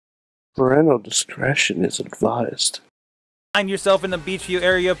Parental discretion is advised. Find yourself in the Beachview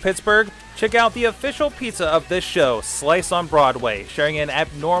area of Pittsburgh? Check out the official pizza of this show, Slice on Broadway, sharing an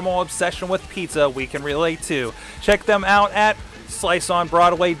abnormal obsession with pizza we can relate to. Check them out at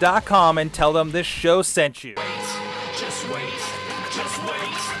sliceonbroadway.com and tell them this show sent you. Just wait, just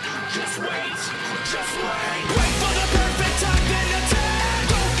wait, just wait, just wait. Wait for the perfect time, then attack.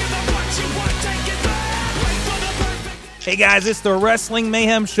 Don't give up what you want, take it back. Wait for the perfect... Hey guys, it's the Wrestling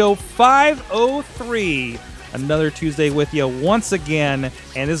Mayhem Show 503. Another Tuesday with you once again,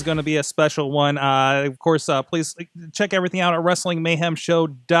 and this is going to be a special one. Of course, please check everything out at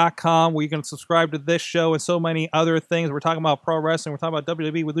WrestlingMayhemShow.com, where you can subscribe to this show and so many other things. We're talking about pro wrestling, we're talking about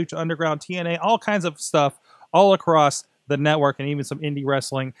WWE with Lucha Underground, TNA, all kinds of stuff all across the network, and even some indie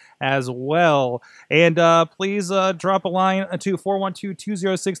wrestling as well. And please drop a line to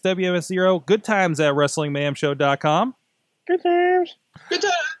 412-206-WMS0. Good times at WrestlingMayhemShow.com. Good times. Good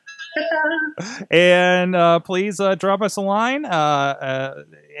time. And please drop us a line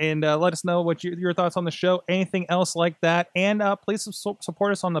and let us know what your thoughts on the show, anything else like that. And please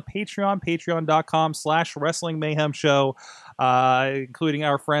support us on the Patreon, patreon.com/Wrestling Mayhem Show, including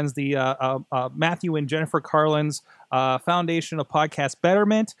our friends, the Matthew and Jennifer Carlin's Foundation of Podcast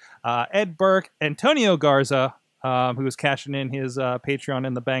Betterment, Ed Burke, Antonio Garza, who is cashing in his Patreon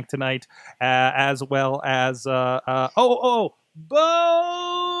in the bank tonight, as well as Bo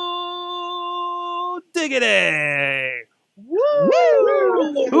Diggity!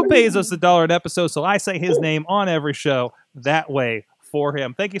 Woo! Who pays us $1 an episode, so I say his name on every show that way for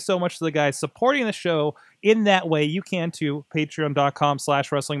him. Thank you so much to the guys supporting the show in that way. You can too,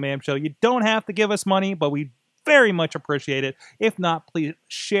 patreon.com/Wrestling Mayhem Show. You don't have to give us money, but we very much appreciate it. If not, please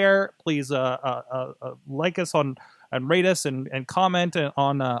share. Please like us on and rate us and comment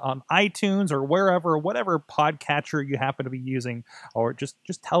on iTunes or wherever, whatever podcatcher you happen to be using, or just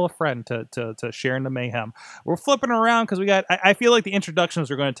tell a friend to share in the mayhem. We're flipping around because I feel like the introductions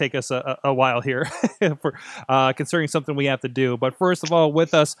are going to take us a while here for considering something we have to do. But first of all,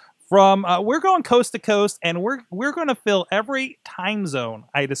 with us from we're going coast to coast, and we're going to fill every time zone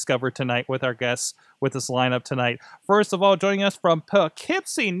I discovered tonight with our guests with this lineup tonight. First of all, joining us from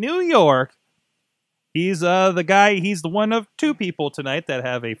Poughkeepsie, New York. He's the guy, he's the one of two people tonight that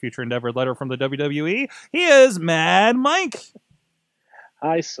have a future endeavor letter from the WWE. He is Mad Mike.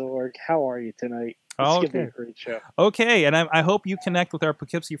 Hi, Sorg. How are you tonight? It's going to be a great show. Okay, and I hope you connect with our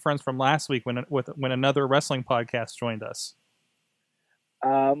Poughkeepsie friends from last week when another wrestling podcast joined us.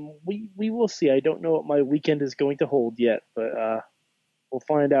 We will see. I don't know what my weekend is going to hold yet, but we'll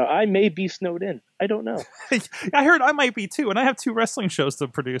find out. I may be snowed in. I don't know. I heard I might be too, and I have 2 wrestling shows to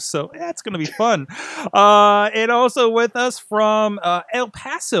produce, so it's going to be fun. And also with us from El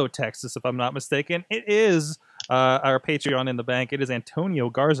Paso, Texas, if I'm not mistaken, it is our Patreon in the bank. It is Antonio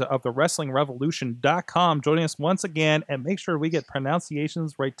Garza of the WrestlingRevolution.com joining us once again, and make sure we get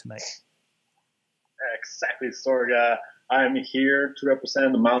pronunciations right tonight. Exactly, Sorga. I'm here to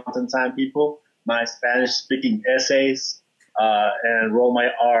represent the Mountain Time people, my Spanish-speaking essays, and roll my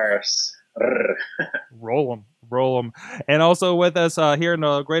R's. Roll them. And also with us here in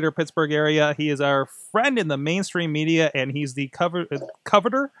the greater Pittsburgh area, he is our friend in the mainstream media, and he's the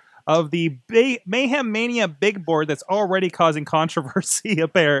coveter of the Mayhem Mania big board that's already causing controversy,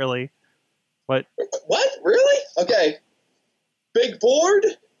 apparently. What? Really? Okay. Big board?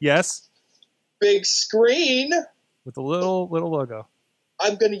 Yes. Big screen? With a little logo.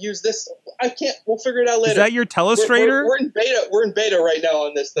 I'm going to use this. I can't. We'll figure it out later. Is that your telestrator? We're in beta. We're in beta right now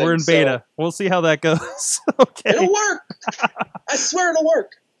on this thing. We're in beta. So we'll see how that goes. Okay. It'll work. I swear it'll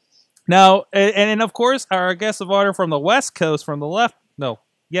work. Now, and of course, our guest of honor from the West Coast, from the left. No,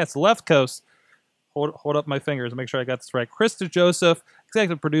 yes, left coast. Hold up my fingers and make sure I got this right. Chris DeJoseph,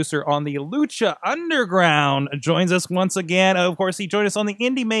 executive producer on the Lucha Underground, joins us once again. Of course, he joined us on the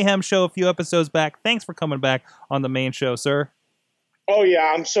Indie Mayhem Show a few episodes back. Thanks for coming back on the main show, sir. Oh,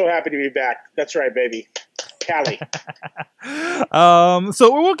 yeah, I'm so happy to be back. That's right, baby. Cali.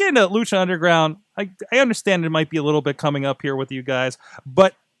 So we'll get into Lucha Underground. I understand it might be a little bit coming up here with you guys,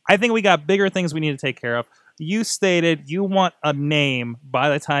 but I think we got bigger things we need to take care of. You stated you want a name by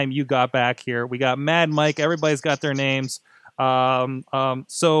the time you got back here. We got Mad Mike. Everybody's got their names. So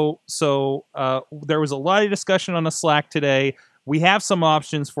there was a lot of discussion on the Slack today. We have some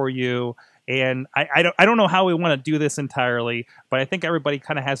options for you. And I don't know how we want to do this entirely, but I think everybody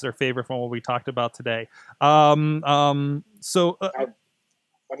kind of has their favorite from what we talked about today. I'm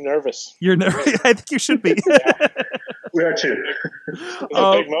nervous. You're nervous. I think you should be. Yeah. We are too. It's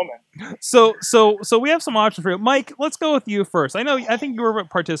a big moment. So we have some options for you, Mike. Let's go with you first. I think you were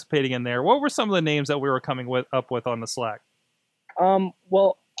participating in there. What were some of the names that we were coming up with on the Slack?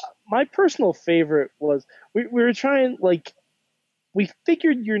 Well, my personal favorite was we were trying, like, we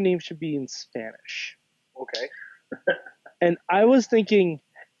figured your name should be in Spanish. Okay. And I was thinking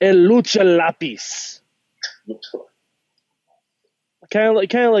El Lucha Lapis. Kind of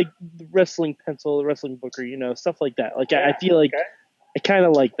like the wrestling pencil, the wrestling booker, you know, stuff like that. Like, I feel like I kind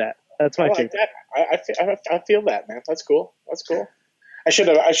of like that. That's my favorite. That. I feel that, man. That's cool. That's cool. I should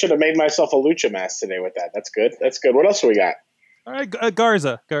have made myself a lucha mask today with that. That's good. That's good. What else do we got? All right,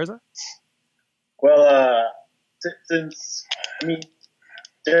 Garza. Well, since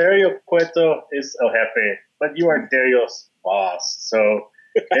Dario Cueto is El Jefe, but you are Dario's boss. So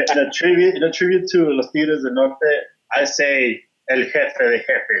in a tribute to Los Tigres del Norte, I say El Jefe de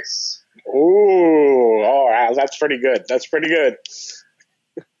Jefes. Ooh, all right. That's pretty good. That's pretty good.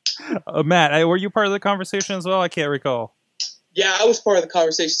 Matt, were you part of the conversation as well? I can't recall. Yeah, I was part of the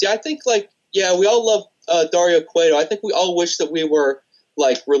conversation. See, I think, we all love Dario Cueto. I think we all wish that we were,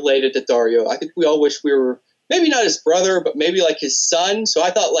 related to Dario. I think we all wish we were maybe not his brother, but maybe, his son. So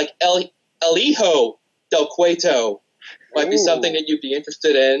I thought, El Hijo del Cueto might be something that you'd be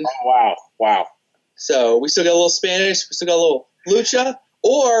interested in. Oh, wow. So we still got a little Spanish. We still got a little lucha.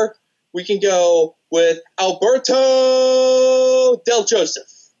 Or we can go with Alberto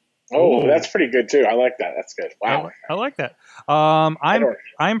DeJoseph. Oh, that's pretty good too. I like that. That's good. Wow. I like that. I'm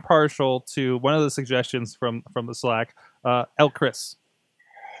partial to one of the suggestions from the Slack. El Chris.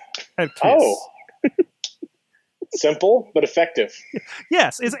 Oh. Simple but effective.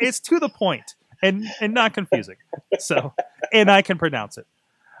 Yes, it's to the point and not confusing. So, and I can pronounce it.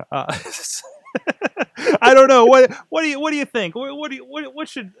 I don't know. What do you think? What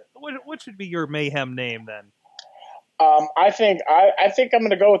should be your mayhem name then? I think I'm going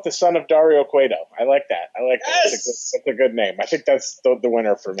to go with the son of Dario Cueto. I like that. I like that. That's a good name. I think that's the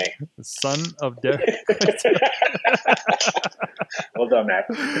winner for me. The son of Dario. Well done, Matt.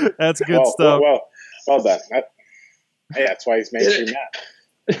 That's good stuff. Well done. That's why he's mainstream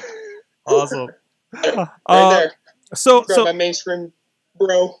Matt. Awesome. Right there. So my mainstream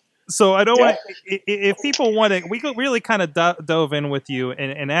bro. So I don't want if people want to, we could really kind of dove in with you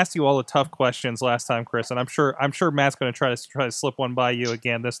and asked you all the tough questions last time, Chris. And I'm sure Matt's going to try to slip one by you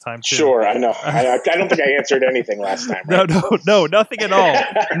again this time too. Sure, I know. I don't think I answered anything last time. Right? No, nothing at all.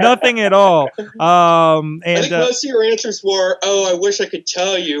 Nothing at all. And I think most of your answers were, "Oh, I wish I could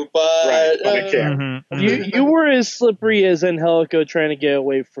tell you, but I can't." You were as slippery as Angelico trying to get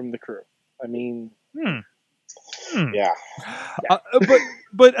away from the crew. I mean. Yeah.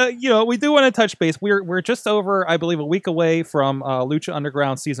 But we do want to touch base. We're just over, I believe, a week away from Lucha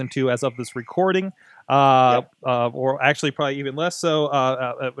Underground Season 2 as of this recording, or actually probably even less so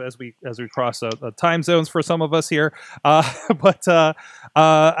as we cross the time zones for some of us here. You're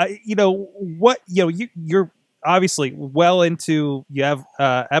obviously well into. You have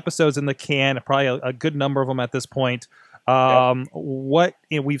episodes in the can, probably a good number of them at this point.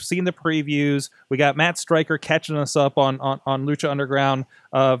 We've seen the previews. We got Matt Stryker catching us up on Lucha Underground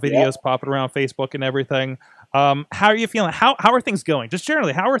videos popping around Facebook and everything. How are you feeling? How are things going? Just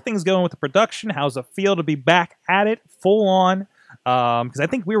generally, how are things going with the production? How's it feel to be back at it full on? Because I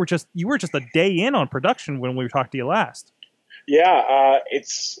think you were just a day in on production when we talked to you last. Yeah,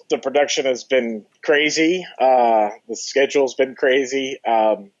 the production has been crazy. The schedule's been crazy.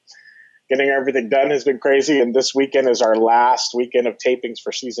 Getting everything done has been crazy, and this weekend is our last weekend of tapings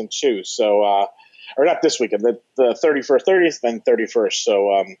for season 2. So, or not this weekend, the 31st, 30th, then 31st.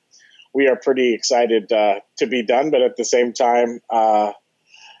 So, we are pretty excited to be done, but at the same time,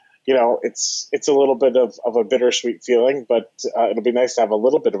 it's a little bit of a bittersweet feeling. But it'll be nice to have a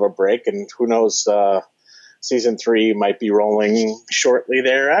little bit of a break, and who knows, season 3 might be rolling shortly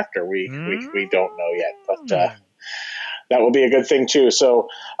thereafter. We don't know yet, but. That will be a good thing, too. So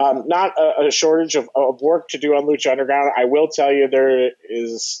not a shortage of work to do on Lucha Underground. I will tell you there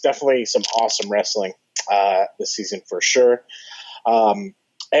is definitely some awesome wrestling this season for sure.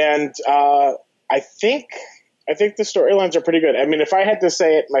 And I think the storylines are pretty good. I mean, if I had to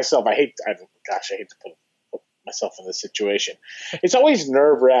say it myself, I hate to put myself in this situation. It's always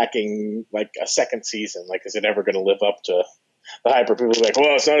nerve-wracking, like a second season. Like, is it ever going to live up to the hype? People are like,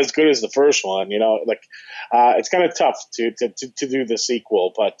 well, it's not as good as the first one, it's kind of tough to do the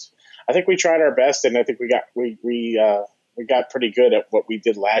sequel, but I think we tried our best, and I think we got pretty good at what we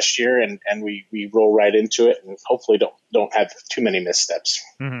did last year, and we roll right into it, and hopefully don't have too many missteps.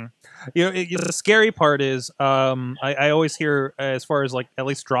 Mm-hmm. The scary part is I always hear, as far as at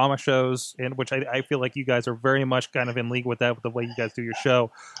least drama shows, in which I feel like you guys are very much kind of in league with that, with the way you guys do your show.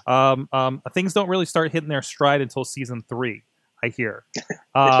 Things don't really start hitting their stride until season 3. I hear,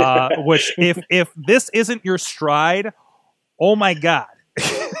 which if this isn't your stride, oh my God.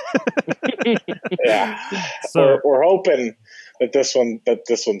 Yeah. So We're hoping that this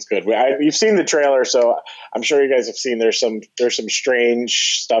one's good. You've seen the trailer, so I'm sure you guys have seen there's some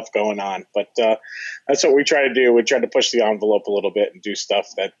strange stuff going on, but that's what we try to do. We try to push the envelope a little bit and do stuff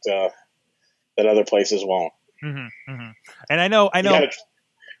that other places won't. And I know. You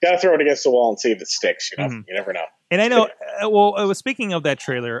gotta throw it against the wall and see if it sticks. You never know. And I know, well, it was speaking of that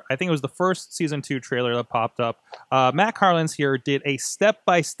trailer, I think it was the first season 2 trailer that popped up. Matt Carlins here did a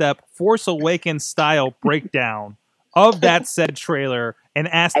step-by-step Force Awakens style breakdown of that said trailer and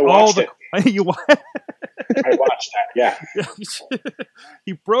asked all the... You I watched that, yeah.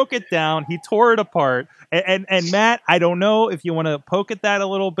 He broke it down. He tore it apart. And Matt, I don't know if you want to poke at that a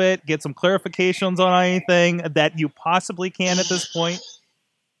little bit, get some clarifications on anything that you possibly can at this point.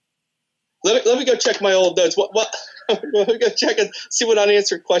 Let me go check my old notes. What? Let me go check and see what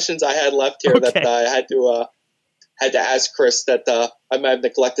unanswered questions I had left here that I had to ask Chris that I might have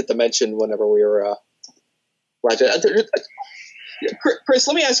neglected to mention whenever we were watching. Chris,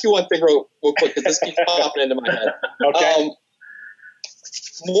 let me ask you one thing real quick because this keeps popping into my head. Okay.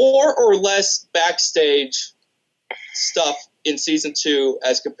 More or less backstage stuff in season 2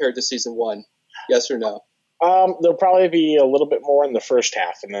 as compared to season 1? Yes or no? There'll probably be a little bit more in the first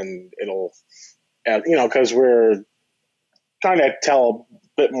half, and then it'll, because we're trying to tell a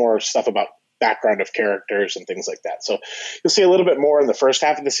bit more stuff about background of characters and things like that. So you'll see a little bit more in the first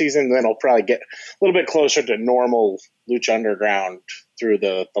half of the season, and then it'll probably get a little bit closer to normal Lucha Underground through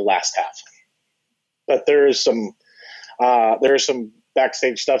the last half. But there is some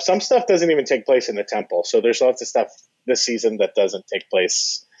backstage stuff. Some stuff doesn't even take place in the temple. So there's lots of stuff this season that doesn't take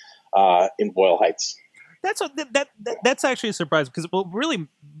place in Boyle Heights. That's actually a surprise because, well, really,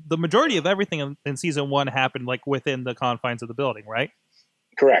 the majority of everything in season 1 happened like within the confines of the building, right?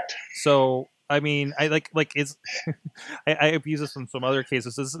 Correct. So, I mean, I like it's. I've used this in some other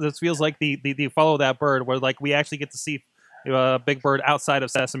cases. This feels like the Follow That Bird, where like we actually get to see Big Bird outside of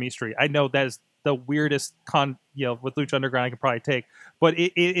Sesame Street. I know that is the weirdest with Lucha Underground I could probably take, but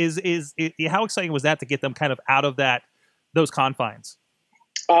it is how exciting was that to get them kind of out of those confines?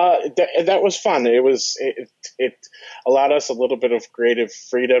 That was fun. It allowed us a little bit of creative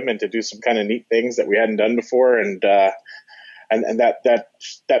freedom and to do some kind of neat things that we hadn't done before, and that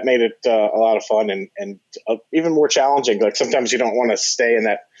made it a lot of fun and even more challenging. Like sometimes you don't want to stay in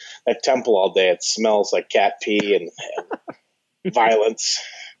that temple all day. It smells like cat pee and violence.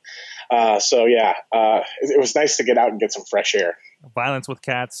 So yeah, it was nice to get out and get some fresh air. Violence with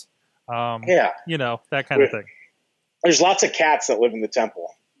cats. Yeah, that kind of thing. There's lots of cats that live in the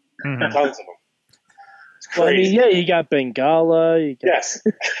temple. Mm-hmm. Tons of them. It's crazy. Well, I mean, yeah, you got Bengala. Yes.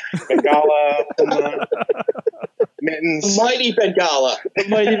 Bengala, Puma, Mittens. Mighty Bengala.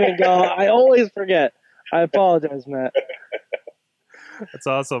 Mighty Bengala. I always forget. I apologize, Matt. That's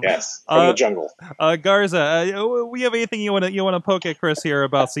awesome. Yes, from the jungle. Garza, we have anything you want to poke at Chris here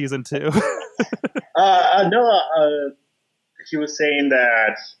about season 2? No, he was saying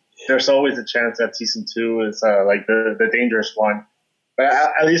that there's always a chance that season 2 is like the dangerous one. But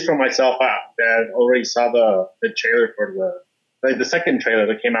at least for myself, I already saw the trailer for the second trailer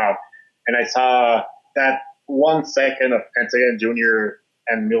that came out, and I saw that 1 second of Pentagon Jr.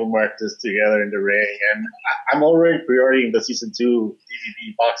 and Mil Muertes together in the ring, and I'm already pre-ordering the season 2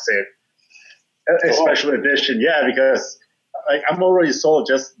 DVD box set, a special edition. Yeah, because like I'm already sold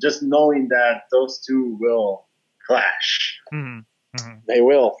just knowing that those two will clash. Mm-hmm. Mm-hmm. They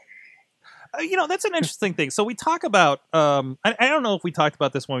will. That's an interesting thing. So we talk about, I don't know if we talked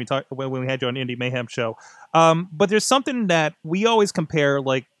about this when we had you on Indie Mayhem Show, but there's something that we always compare,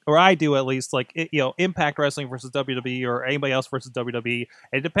 like, or I do at least, like, Impact Wrestling versus WWE or anybody else versus WWE.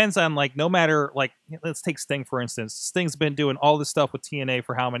 It depends on, like, no matter, like, let's take Sting, for instance. Sting's been doing all this stuff with TNA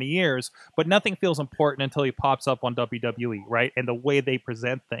for how many years, but nothing feels important until he pops up on WWE, right? And the way they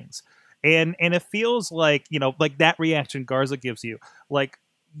present things. And it feels like, like that reaction Garza gives you, like,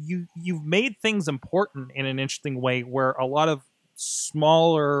 you've made things important in an interesting way where a lot of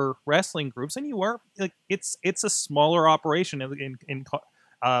smaller wrestling groups, and you are like it's a smaller operation in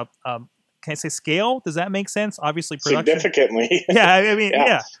can I say scale? Does that make sense? Obviously, production significantly. Yeah, I mean,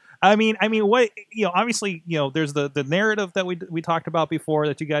 yeah. I mean, what obviously, there's the narrative that we talked about before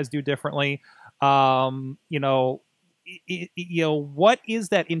that you guys do differently. What is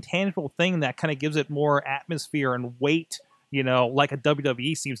that intangible thing that kind of gives it more atmosphere and weight? Like a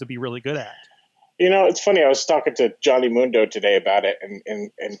WWE seems to be really good at. It's funny. I was talking to Johnny Mundo today about it,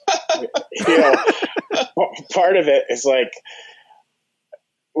 and part of it is like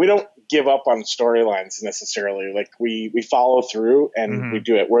we don't give up on storylines necessarily. Like we follow through and we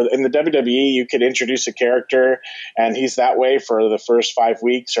do it. Where in the WWE, you could introduce a character and he's that way for the first 5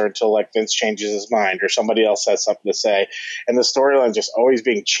 weeks or until like Vince changes his mind or somebody else has something to say. And the storyline just always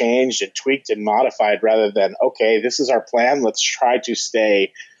being changed and tweaked and modified rather than, okay, this is our plan. Let's try to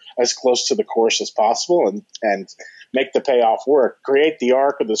stay as close to the course as possible and make the payoff work, create the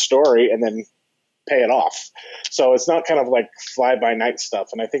arc of the story, and then pay it off. So it's not kind of like fly by night stuff.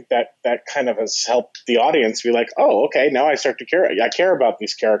 And I think that kind of has helped the audience be like, oh, okay, now I start to care. I care about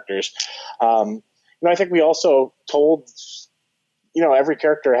these characters. I think we also told, every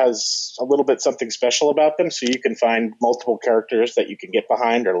character has a little bit something special about them. So you can find multiple characters that you can get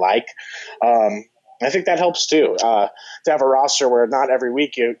behind or like. I think that helps too, to have a roster where not every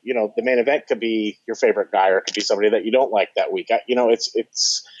week, the main event could be your favorite guy or it could be somebody that you don't like that week.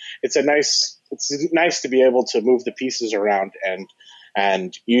 It's nice to be able to move the pieces around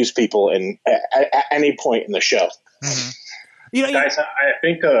and use people at any point in the show. Guys, I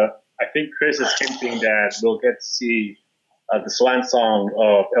think Chris is hinting that we'll get to see the swan song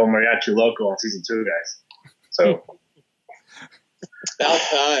of El Mariachi Loco on season 2, guys. So about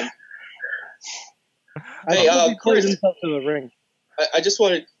time. Hey, Chris, himself to the ring. I just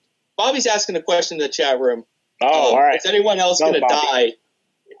wanted. Bobby's asking a question in the chat room. Oh, all right. Is anyone else going to die?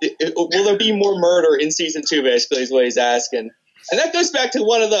 Will there be more murder in season 2? Basically, is what he's asking, and that goes back to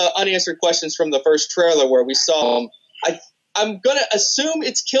one of the unanswered questions from the first trailer where we saw him. I'm going to assume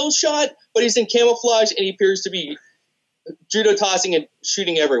it's Killshot, but he's in camouflage and he appears to be judo tossing and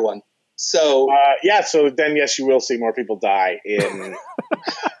shooting everyone. So so then yes, you will see more people die in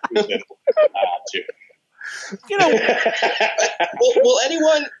season 2.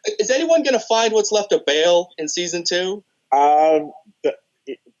 Is anyone going to find what's left of Bale in season 2?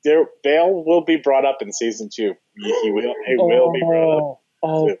 Bale will be brought up in season 2. He will be brought up.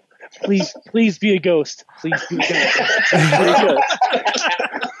 Oh, please be a ghost. Please be a ghost.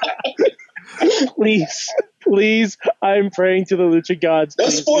 Please, I'm praying to the Lucha gods. No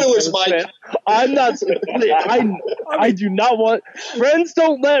spoilers, Mike. I'm not. I do not want. Friends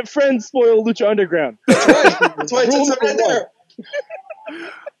don't let friends spoil Lucha Underground. That's why it's right there.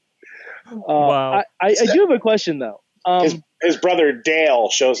 Wow. I do have a question though. His brother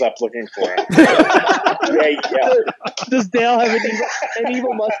Dale shows up looking for him. Does Dale have an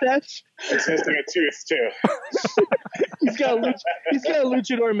evil mustache? He's missing a tooth too. He's got a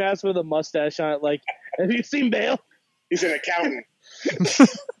luchador mask with a mustache on it. Like, have you seen Bale? He's an accountant.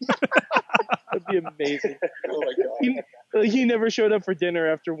 That'd be amazing. Oh my god. He never showed up for dinner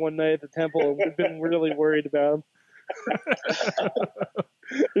after one night at the temple, and we've been really worried about him.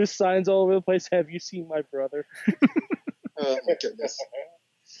 There's signs all over the place. Have you seen my brother? Oh my goodness.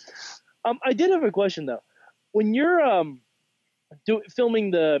 I did have a question though. When you're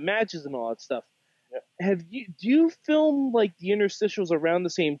filming the matches and all that stuff, do you film like the interstitials around the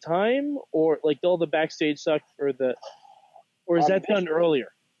same time, or like all the backstage stuff, or is that done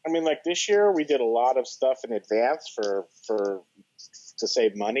earlier? I mean, like this year we did a lot of stuff in advance to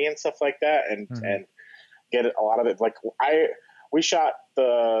save money and stuff like that, and get a lot of it. Like we shot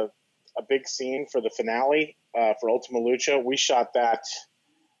a big scene for the finale for Ultima Lucha. We shot that,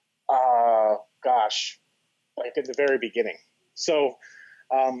 like at the very beginning. So,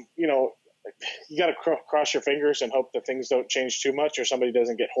 you got to cross your fingers and hope that things don't change too much or somebody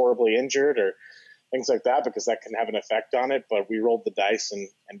doesn't get horribly injured or things like that, because that can have an effect on it. But we rolled the dice and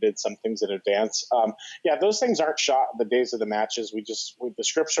did some things in advance. Those things aren't shot the days of the matches. The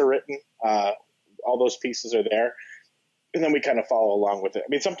scripts are written. All those pieces are there. And then we kind of follow along with it. I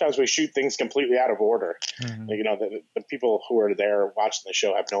mean, sometimes we shoot things completely out of order. Mm-hmm. The people who are there watching the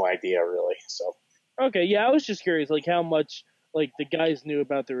show have no idea really. So. Okay. Yeah. I was just curious, like how much, like the guys knew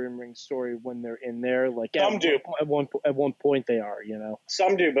about their in-ring story when they're in there. Like some do. At one point they are,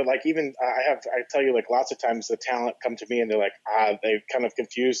 Some do, but like even I tell you, like lots of times the talent come to me and they're like, they're kind of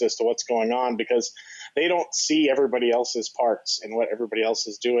confused as to what's going on because they don't see everybody else's parts and what everybody else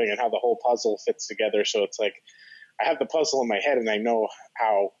is doing and how the whole puzzle fits together. So it's like, I have the puzzle in my head and I know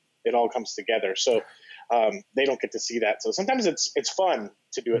how it all comes together. So they don't get to see that. So sometimes it's fun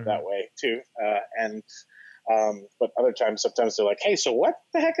to do it that way too. But other times, sometimes they're like, hey, so what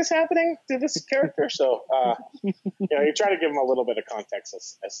the heck is happening to this character? So, you try to give them a little bit of context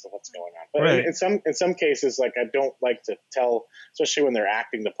as to what's going on. But right. in some cases, like I don't like to tell, especially when they're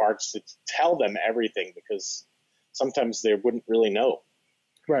acting the parts, to tell them everything because sometimes they wouldn't really know.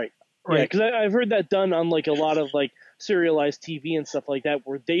 Right. Yeah, because I've heard that done on like a lot of like serialized TV and stuff like that,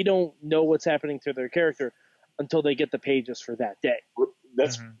 where they don't know what's happening to their character until they get the pages for that day.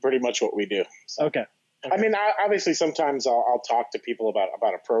 That's pretty much what we do. So. Okay. I mean, obviously, sometimes I'll talk to people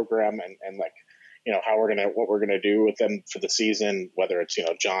about a program and like, what we're gonna do with them for the season, whether it's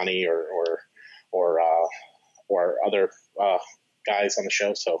Johnny or other guys on the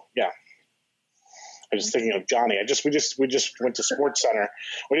show. So yeah, I was thinking of Johnny. We just went to Sports Center.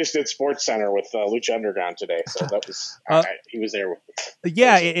 We just did Sports Center with Lucha Underground today. So that was he was there.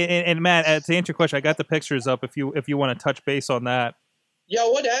 Yeah, and Matt, to answer your question, I got the pictures up. If you want to touch base on that. Yeah, I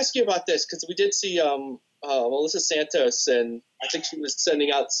wanted to ask you about this because we did see Melissa Santos, and I think she was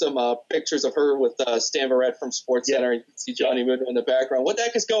sending out some pictures of her with Stan Barrett from Sports Center. And you can see Johnny Mundo in the background. What the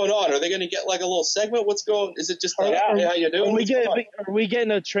heck is going on? Are they going to get like a little segment? What's going? Is it just hey, how you doing? Are we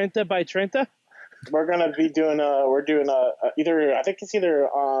getting a Trenta by Trenta? We're gonna be doing either I think it's either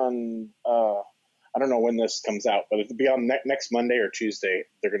on I don't know when this comes out, but it'll be on next Monday or Tuesday.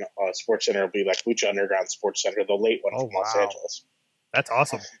 They're gonna Sports Center will be like Lucha Underground Sports Center, the late one from Los Angeles. That's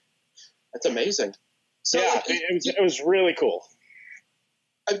awesome. That's amazing. So, yeah, it was really cool.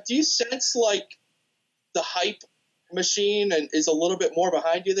 Do you sense like the hype machine and is a little bit more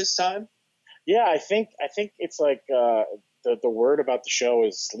behind you this time? Yeah, I think it's like the word about the show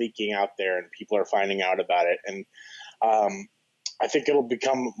is leaking out there and people are finding out about it, and I think it'll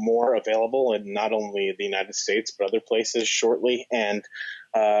become more available in not only the United States but other places shortly, and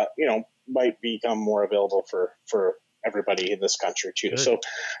might become more available for everybody in this country too. Good. So,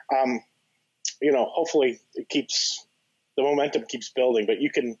 hopefully the momentum keeps building, but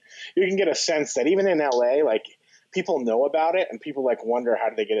you can get a sense that even in LA, like people know about it and people like wonder how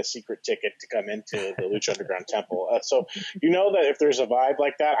do they get a secret ticket to come into the Lucha Underground temple. So that if there's a vibe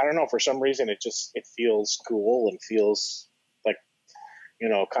like that, I don't know, for some reason it feels cool and feels like,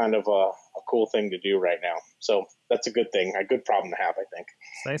 kind of a cool thing to do right now. So that's a good thing, a good problem to have, I think.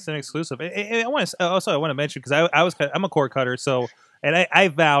 It's nice and exclusive. I want to mention, because I'm a cord cutter, so and I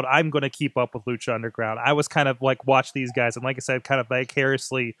vowed I'm going to keep up with Lucha Underground. I was kind of like watch these guys, and like I said, kind of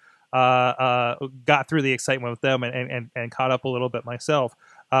vicariously got through the excitement with them and caught up a little bit myself.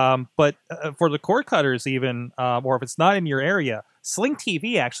 But for the cord cutters, even or if it's not in your area, Sling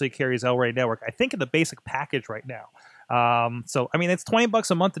TV actually carries El Rey Network. I think in the basic package right now. So I mean, it's $20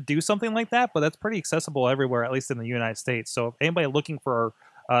 a month to do something like that, but that's pretty accessible everywhere, at least in the United States. So if anybody looking for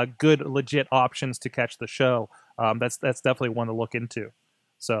good, legit options to catch the show, that's definitely one to look into.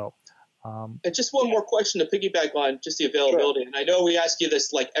 So. And just one more question to piggyback on just the availability. Sure. And I know we ask you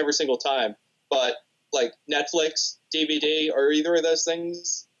this like every single time, but like Netflix, DVD, are either of those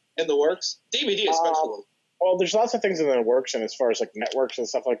things in the works? DVD especially. Well, there's lots of things in the works, and as far as like networks and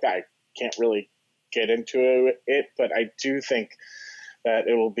stuff like that, I can't really get into it, but I do think that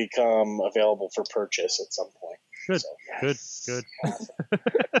it will become available for purchase at some point. Good, so,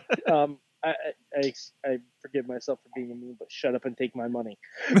 good. I forgive myself for being mean, but shut up and take my money.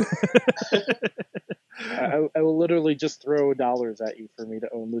 I will literally just throw dollars at you for me to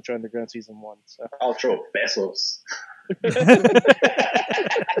own Lucha Underground Season 1. So. I'll throw pesos.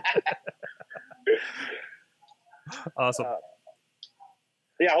 Awesome.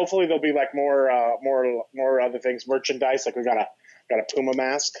 Yeah, hopefully there'll be like more other things, merchandise. Like we got a Puma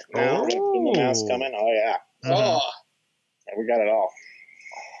mask now. Puma mask coming. Oh yeah. Oh. Yeah, we got it all.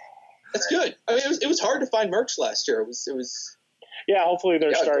 That's good. I mean, it was hard to find merch last year. It was. Yeah, hopefully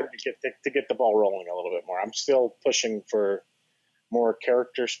they're starting to get the ball rolling a little bit more. I'm still pushing for more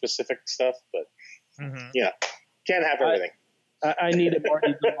character specific stuff, but can't have everything. I need a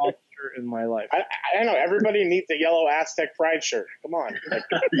Marty DeMoss shirt in my life. I know everybody needs a yellow Aztec Pride shirt. Come on, like,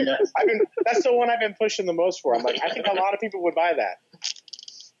 yes. That's the one I've been pushing the most for. I'm like, I think a lot of people would buy that.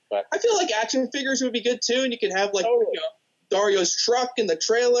 But I feel like action figures would be good too, and you could have like. Totally. Dario's truck and the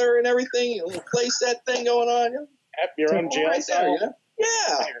trailer and everything, a little playset thing going on. Yep, your own jail cell. There,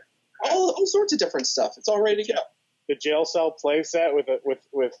 yeah, all sorts of different stuff. It's all ready to go. The jail cell playset with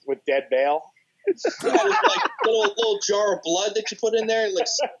dead Bale. With like little jar of blood that you put in there, like.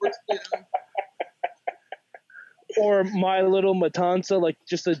 Or My Little Matanza, like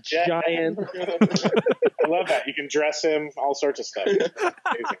just a giant. I love that. You can dress him, all sorts of stuff. Amazing.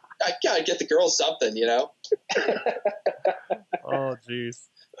 I gotta get the girls something, Oh, jeez.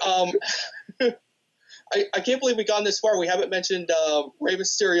 I can't believe we've gone this far. We haven't mentioned Rey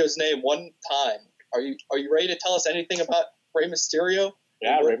Mysterio's name one time. Are you ready to tell us anything about Rey Mysterio?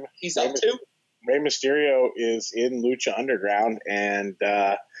 Yeah, he's up to. Rey Mysterio is in Lucha Underground, and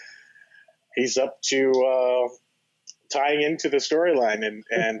he's up to tying into the storyline.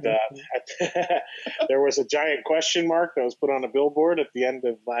 And there was a giant question mark that was put on a billboard at the end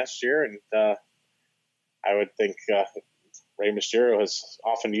of last year, and I would think Rey Mysterio has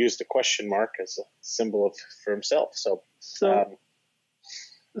often used a question mark as a symbol for himself. So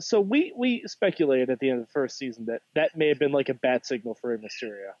So we speculated at the end of the first season that may have been like a bad signal for Rey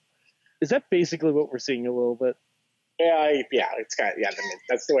Mysterio. Is that basically what we're seeing a little bit? It's kind of, I mean,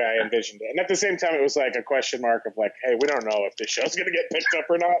 that's the way I envisioned it. And at the same time, it was like a question mark of like, hey, we don't know if this show's going to get picked up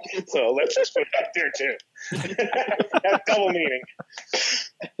or not, so let's just put it out there too. That's double meaning.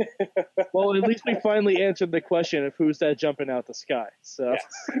 Well, at least we finally answered the question of who's that jumping out the sky. So,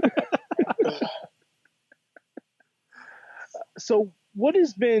 yes. So what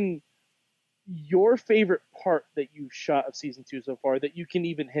has been your favorite part that you've shot of season 2 so far that you can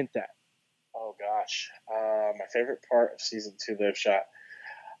even hint at? Oh gosh, my favorite part of season 2 that I've shot.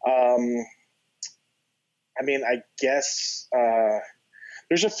 I mean, I guess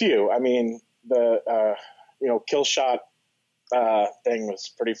there's a few. I mean, the kill shot thing was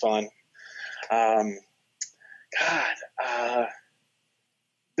pretty fun.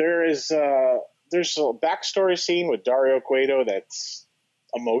 There's a backstory scene with Dario Cueto that's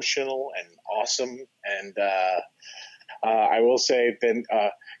emotional and awesome, and I will say then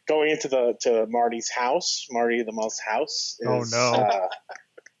going into to Marty the Mouse house is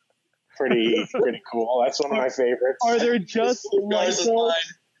pretty cool. That's one of my favorites. Are there just light bulbs?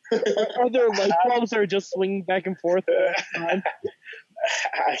 Are there light bulbs that are just swinging back and forth all the time?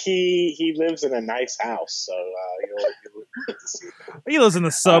 He lives in a nice house, so you'll get to see him. He lives in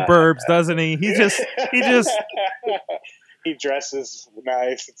the suburbs, doesn't he? He just he dresses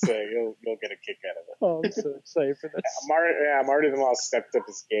nice, and so you'll get a kick out of it. Oh, I'm so excited for this. Marty the Mouse stepped up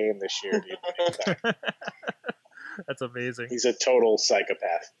his game this year, dude. That's amazing. He's a total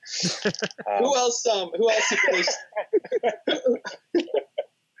psychopath. Who else you finished?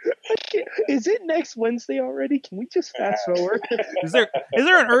 Is it next Wednesday already? Can we just fast forward? Is there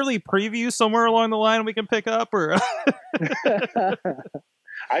an early preview somewhere along the line we can pick up, or?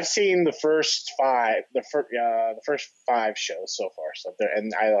 I've seen the first 5 shows so far, so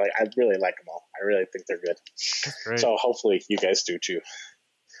and I really like them all. I really think they're good. Great. So hopefully you guys do too.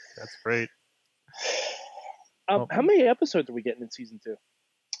 That's great. How many episodes are we getting in season 2?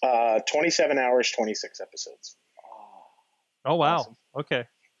 27 hours, 26 episodes. Oh wow! Awesome. Okay.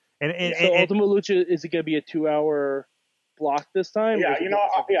 And Ultima Lucha, is it going to be a 2-hour block this time? Yeah, you know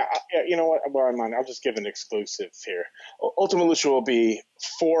what? Well, I'll just give an exclusive here. Ultima Lucha will be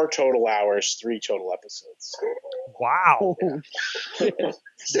 4 total hours, 3 total episodes. Wow. Oh, shit.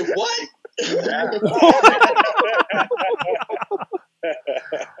 Say what?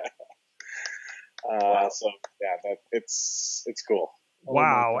 So yeah, it's cool.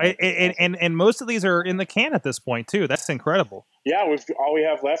 Wow. And most of these are in the can at this point too. That's incredible. Yeah, all we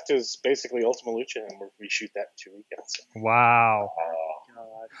have left is basically Ultima Lucha, and we shoot that in 2 weekends. Wow.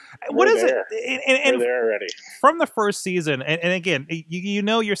 God. What is there. it? And we're there already. From the first season, and again,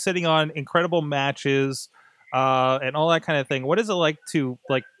 you're sitting on incredible matches, and all that kind of thing. What is it like to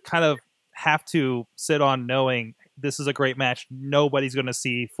kind of have to sit on knowing this is a great match nobody's going to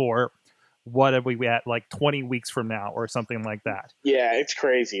see for what are we at, like 20 weeks from now or something like that? Yeah, it's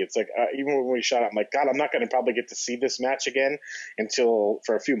crazy. It's like even when we shot, I'm like, God, I'm not going to probably get to see this match again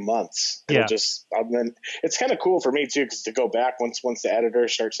for a few months. Yeah. Then it's kind of cool for me too, because to go back once the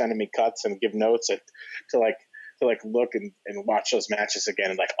editors start sending me cuts and give notes to look and watch those matches again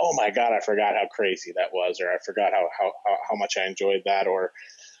and like, oh my God, I forgot how crazy that was, or I forgot how much I enjoyed that, or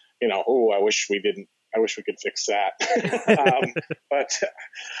I wish we could fix that. But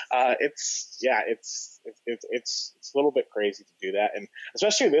it's a little bit crazy to do that, and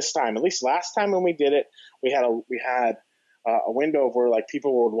especially this time. At least last time when we did it, we had a window where like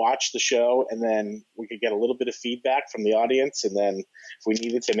people would watch the show, and then we could get a little bit of feedback from the audience, and then if we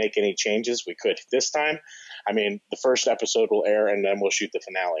needed to make any changes, we could. This time, I mean, the first episode will air, and then we'll shoot the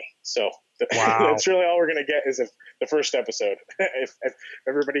finale. So wow. That's really all we're gonna get is the first episode. if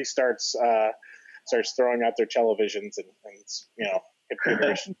everybody starts throwing out their televisions and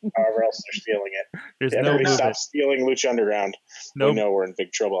computers, however else they're stealing it. There's everybody no stops stealing Lucha Underground. We know we're in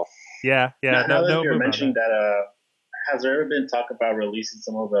big trouble. Yeah. Now that you're mentioning that, has there ever been talk about releasing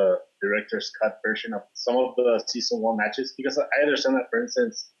some of the director's cut version of some of the season 1 matches? Because I understand that, for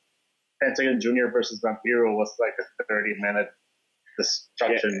instance, Pentagon Jr. versus Vampiro was like a 30-minute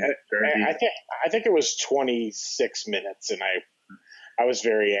destruction. Yeah, I think it was 26 minutes, and I was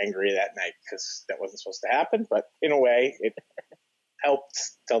very angry that night because that wasn't supposed to happen. But in a way, it helped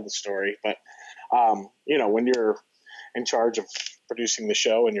tell the story. But when you're in charge of producing the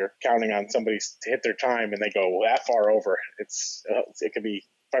show and you're counting on somebody to hit their time and they go that far over, it can be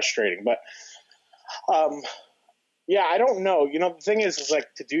frustrating. But I don't know. The thing is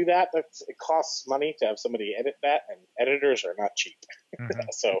like to do that, it costs money to have somebody edit that, and editors are not cheap. Mm-hmm.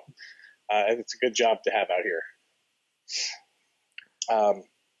 So it's a good job to have out here.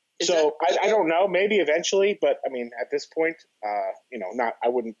 So I don't know, maybe eventually, but I mean, at this point, I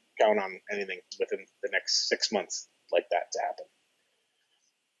wouldn't count on anything within the next 6 months like that to happen.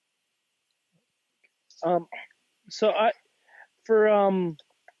 For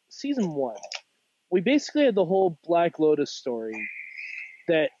season 1, we basically had the whole Black Lotus story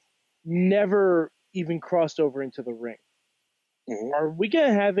that never even crossed over into the ring. Mhm. Are we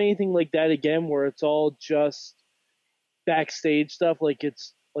gonna have anything like that again, where it's all just backstage stuff, like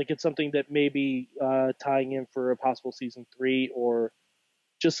it's something that maybe tying in for a possible season 3, or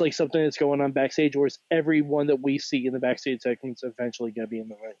just like something that's going on backstage, or is everyone that we see in the backstage segments eventually going to be in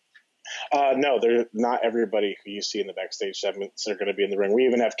the ring? No, they're not everybody who you see in the backstage segments are going to be in the ring. We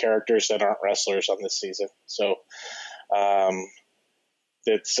even have characters that aren't wrestlers on this season. So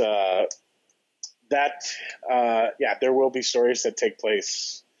it's there will be stories that take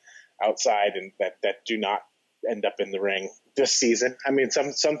place outside and that do not end up in the ring this season. I mean,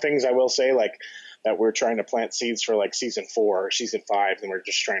 some things I will say, like that we're trying to plant seeds for like season 4 or season 5, and we're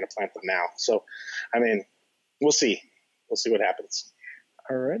just trying to plant them now. So, I mean, we'll see. We'll see what happens.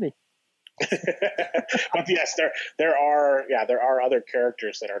 Alrighty. But yes, there are other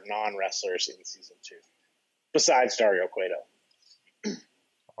characters that are non-wrestlers in season 2 besides Dario Cueto.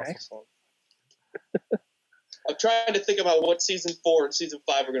 Excellent. I'm trying to think about what season 4 and season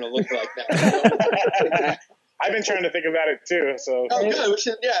 5 are going to look like now. I've been trying to think about it too. So good. We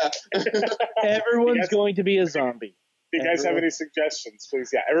should, Everyone's going to be a zombie. If you guys have any suggestions, please.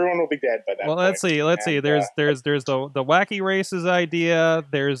 Yeah, everyone will be dead by that. Well, let's see. There's the wacky races idea.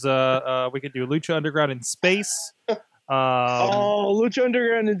 There's we could do Lucha Underground in space. Lucha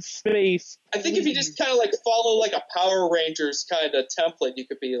Underground in space. I think if you just kind of like follow like a Power Rangers kind of template, you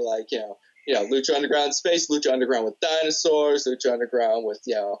could be like, Lucha Underground in space, Lucha Underground with dinosaurs, Lucha Underground with,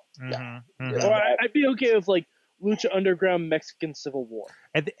 Well, I'd be okay with like Lucha Underground Mexican Civil War,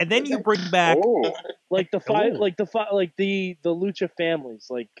 and then you bring back like the Lucha families,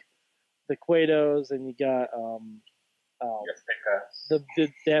 like the Cuetos, and you got the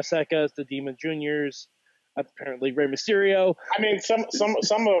Aztecas, the Demon Juniors, apparently Rey Mysterio. I mean, some of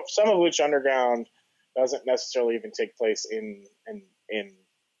Lucha Underground doesn't necessarily even take place in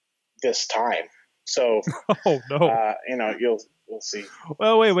this time. So, you'll see.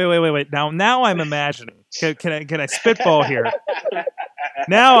 Well, wait. Now I'm imagining. Can I spitball here?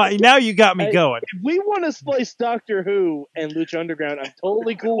 Now you got me going. If we want to splice Doctor Who and Lucha Underground, I'm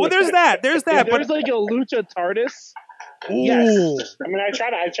totally cool. Well, with there's that. There's that. There's like a Lucha TARDIS. Yes. I mean, I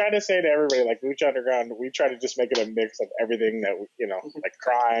try to say to everybody, like Lucha Underground, we try to just make it a mix of everything that like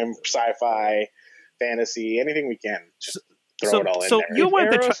crime, sci-fi, fantasy, anything we can. Just throw it all in there. You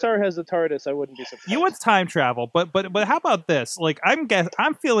want Aerostar has a TARDIS, I wouldn't be surprised. You want time travel, but how about this? Like I'm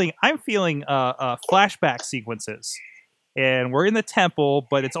feeling flashback sequences, and we're in the temple,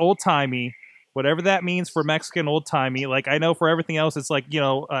 but it's old timey. Whatever that means for Mexican old timey. Like I know for everything else, it's like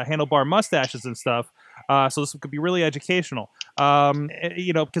handlebar mustaches and stuff. So this could be really educational.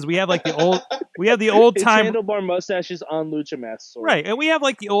 Because we have like the old time handlebar mustaches on lucha masks, right? And we have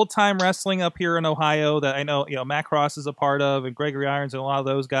like the old time wrestling up here in Ohio that I know Matt Cross is a part of, and Gregory Irons and a lot of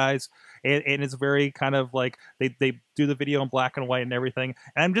those guys. And it's very kind of like they do the video in black and white and everything.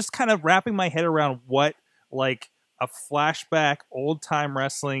 And I'm just kind of wrapping my head around what like a flashback old time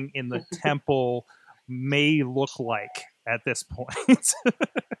wrestling in the temple may look like at this point.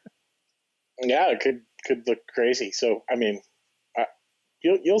 Yeah, it could look crazy. So I mean,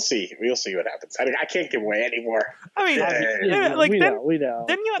 you'll see. We'll see what happens. I can't give away anymore. I mean, we know.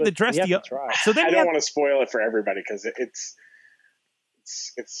 Then you have to dress the. So then I don't want to spoil it for everybody because it's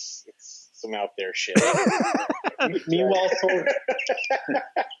some out there shit.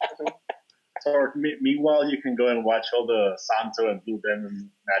 Meanwhile, you can go and watch all the Santo and Blue Demon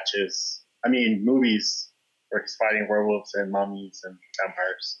matches. I mean, movies where he's fighting werewolves and mummies and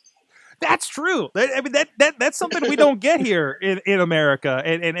vampires. That's true. That's something we don't get here in America.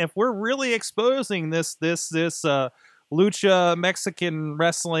 And if we're really exposing this lucha Mexican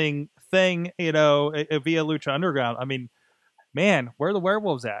wrestling thing, via Lucha Underground, I mean, man, where are the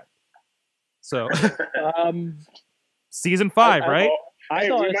werewolves at? So, season 5, right? I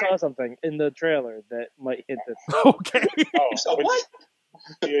thought I saw something in the trailer that might hint this. Okay. So what?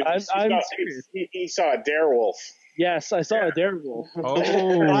 I'm serious. He saw a derewolf. Yes, I saw a derewolf. Oh.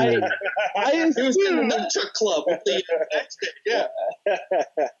 I He was in the Nunchuck Club with the next day. Yeah.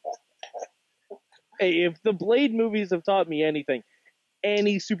 Hey, if the Blade movies have taught me anything,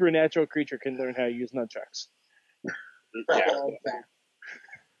 any supernatural creature can learn how to use nunchucks. Yeah.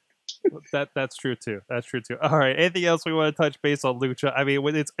 That's true too. All right. Anything else we want to touch base on Lucha? I mean,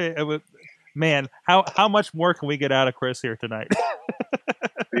 man, how much more can we get out of Chris here tonight?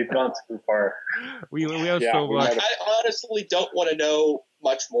 Pretty gone too far. We have Yeah, so we much. might have- I honestly don't want to know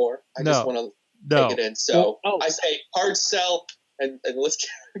much more. I just No. want to No. take it in. So Oh. I say hard sell, and let's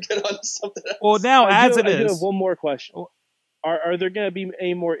get on to something else. Well, now I as do it have is, one more question. Oh. Are there going to be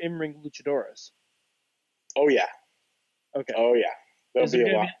any more in-ring luchadoras? Oh yeah, Okay. oh yeah. There'll Is there be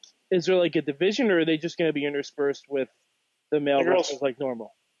a gonna lot. Is there like a division, or are they just going to be interspersed with the male The girls. wrestlers like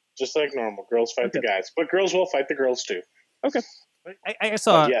normal? Just like normal, girls fight the Okay. guys, but girls will fight the girls too. I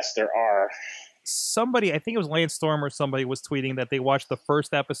saw But yes, there are. somebody, I think it was Lance Storm or somebody, was tweeting that they watched the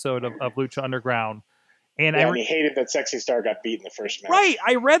first episode of Lucha Underground, and Yeah, and he hated that Sexy Star got beat in the first match. right,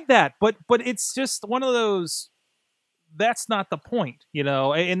 I read that, but it's just one of those. That's not the point, you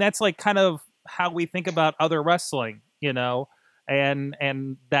know, and that's like kind of how we think about other wrestling, you know, and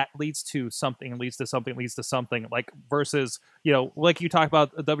that leads to something, like versus, you know, like you talk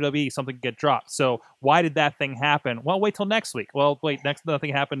about WWE, something get dropped. So why did that thing happen? Well, wait till next week. Well, wait,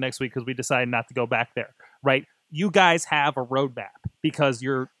 nothing happened next week because we decided not to go back there, right? You guys have a roadmap because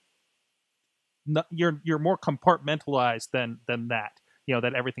you're more compartmentalized than that, you know,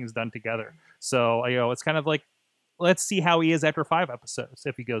 that everything's done together. So, you know, it's kind of like, let's see how he is after 5 episodes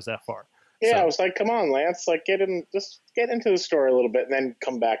if he goes that far. Yeah, So- I was like, come on, Lance, like just get into the story a little bit, and then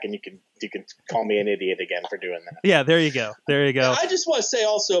come back, and you can call me an idiot again for doing that. Yeah, there you go. I just want to say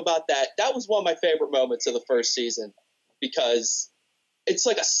also about that. That was one of my favorite moments of the first season because it's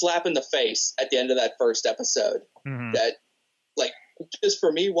like a slap in the face at the end of that first episode. Mhm. That, like, just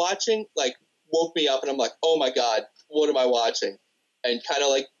for me watching, like, woke me up, and I'm like, oh my god, what am I watching? And kind of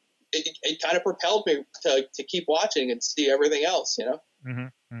like it kind of propelled me to keep watching and see everything else, you know.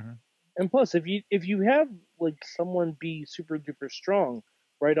 Mm-hmm. Mm-hmm. And plus, if you have like someone be super duper strong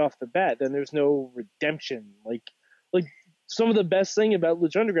right off the bat, then there's no redemption. Like some of the best thing about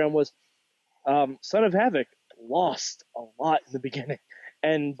Lucha Underground was Son of Havoc lost a lot in the beginning,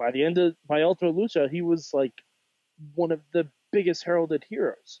 and by Ultima Lucha, he was like one of the biggest heralded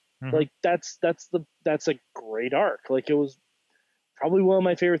heroes. Mhm. Like that's a great arc. Like it was probably one of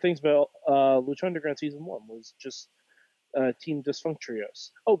my favorite things about Lucha Underground season 1 was just Team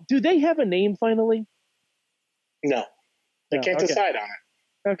Dysfunctrios. Oh, do they have a name finally? No, they No, can't okay. decide on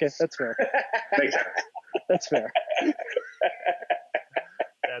it. Okay, that's fair. Makes sense. That's fair.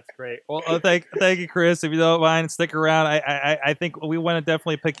 That's great. Well, thank you, Chris. If you don't mind, stick around. I think we want to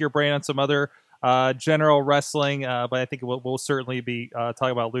definitely pick your brain on some other general wrestling, but I think we'll certainly be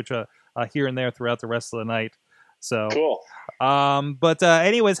talking about Lucha here and there throughout the rest of the night. So Cool. But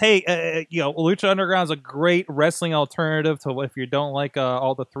anyways, hey, you know, Lucha Underground is a great wrestling alternative to if you don't like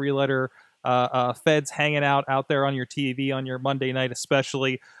all the 3-letter feds hanging out there on your TV on your Monday night,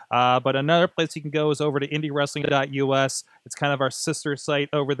 especially. But another place you can go is over to indiewrestling.us. It's kind of our sister site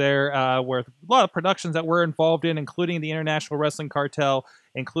over there, where a lot of productions that we're involved in, including the International Wrestling Cartel,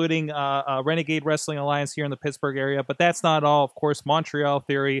 including Renegade Wrestling Alliance here in the Pittsburgh area. But that's not all. Of course, Montreal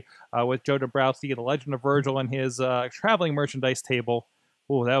Theory with Joe Dabrowski, The Legend of Virgil, and his traveling merchandise table.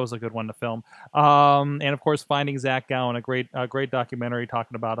 Oh, that was a good one to film. And of course, Finding Zach Gowen, a great documentary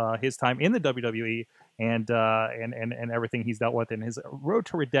talking about his time in the WWE and everything he's dealt with in his road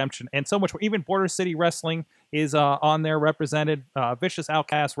to redemption and so much more. Even Border City Wrestling is on there represented, Vicious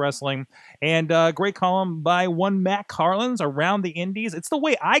Outcast Wrestling, and a great column by one Matt Carlins, Around the Indies. It's the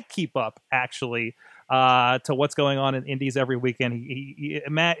way I keep up, actually, to what's going on in Indies every weekend.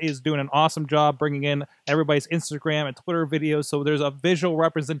 Matt is doing an awesome job bringing in everybody's Instagram and Twitter videos, so there's a visual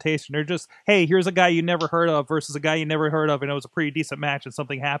representation. They're just, hey, here's a guy you never heard of versus a guy you never heard of, and it was a pretty decent match, and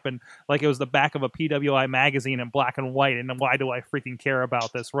something happened like it was the back of a PWI magazine in black and white, and why do I freaking care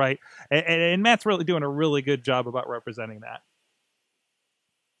about this, right? And Matt's really doing a really good job about representing that.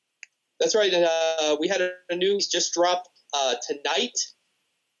 That's right. And we had a news just drop tonight,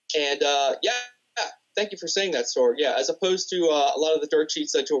 and yeah. Thank you for saying that, Sword. Yeah, as opposed to a lot of the dirt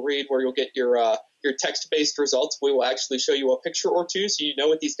sheets that you'll read where you'll get your text-based results, we will actually show you a picture or two so you know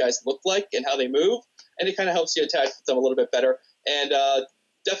what these guys look like and how they move, and it kind of helps you attach with them a little bit better. And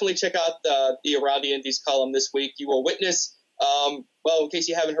definitely check out the Around the Indies column this week. You will witness, well, in case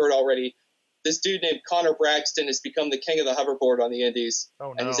you haven't heard already, this dude named Connor Braxton has become the king of the hoverboard on the Indies,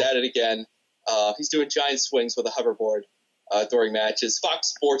 and he's at it again. He's doing giant swings with a hoverboard during matches. Fox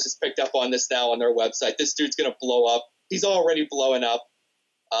Sports has picked up on this now on their website. This dude's going to blow up. He's already blowing up.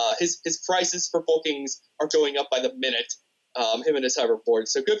 His prices for bookings are going up by the minute, him and his hoverboard.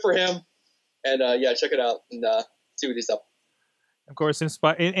 So good for him. And yeah, check it out and see what he's up. Of course,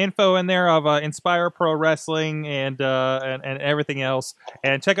 info in there of Inspire Pro Wrestling and everything else.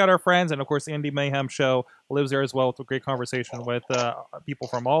 And check out our friends. And, of course, the Indie Mayhem Show lives there as well with a great conversation with people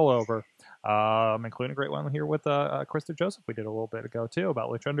from all over. including a great one here with Chris DeJoseph we did a little bit ago too about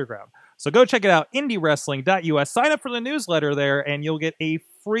Lucha Underground. So go check it out, indiewrestling.us. Sign up for the newsletter there, and you'll get a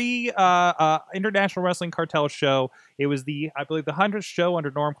free International Wrestling Cartel show. It was I believe the 100th show under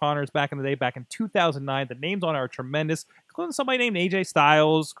Norm Connors back in the day, back in 2009. The names on it are tremendous, including somebody named AJ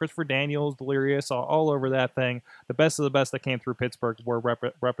Styles, Christopher Daniels, Delirious, all over that thing. The best of the best that came through Pittsburgh were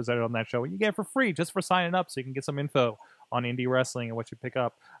represented on that show. And you get it for free just for signing up, so you can get some info on indie wrestling and what you pick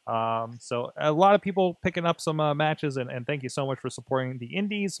up. So a lot of people picking up some matches, and thank you so much for supporting the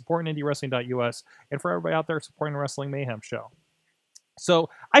indies, supporting indiewrestling.us, and for everybody out there supporting the Wrestling Mayhem Show. So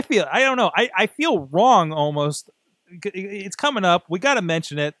I feel wrong almost. It's coming up. We got to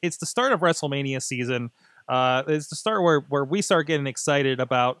mention it. It's the start of WrestleMania season. It's the start where we start getting excited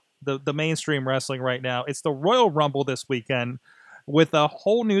about the mainstream wrestling right now. It's the Royal Rumble this weekend with a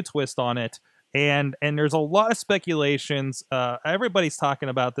whole new twist on it. And there's a lot of speculations. Everybody's talking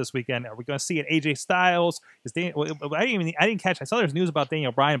about this weekend. Are we going to see an AJ Styles? I didn't catch. I saw there's news about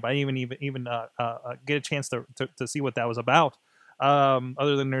Daniel Bryan, but I didn't even get a chance to see what that was about.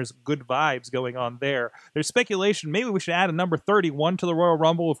 Other than there's good vibes going on there. There's speculation. Maybe we should add a number 31 to the Royal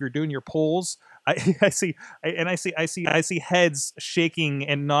Rumble if you're doing your polls. I see heads shaking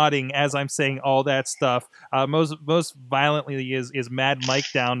and nodding as I'm saying all that stuff. Most violently is Mad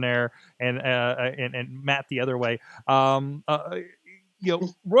Mike down there and Matt the other way. Royal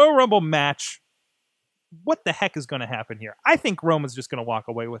Rumble match. What the heck is going to happen here? I think Roman's just going to walk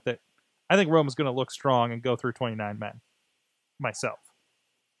away with it. I think Roman's going to look strong and go through 29 men. Myself,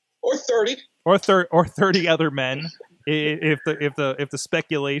 or 30, or 30 other men, if the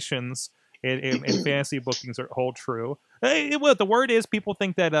speculations in fantasy bookings hold true. What the word is, people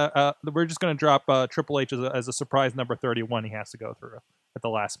think that we're just going to drop Triple H as a surprise number 31. He has to go through at the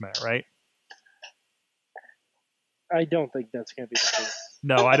last minute, right? I don't think that's going to be the case.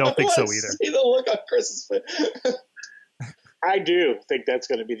 No, I don't think so either. See the look on Chris's face. I do think that's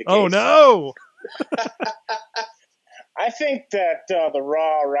going to be the case. Oh no! I think that the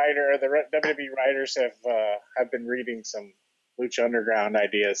Raw writer, the WWE writers have been reading some Lucha Underground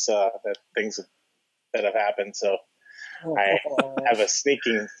ideas, that things that have happened. So I have a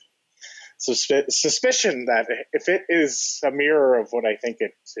sneaking suspicion that if it is a mirror of what I think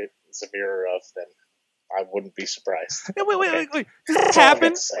it is a mirror of, then I wouldn't be surprised. Wait. Does this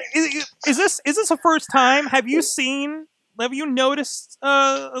happen? Is this the first time? Have you noticed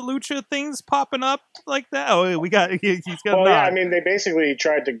Lucha things popping up like that? Oh, he's got. Well, yeah, I mean, they basically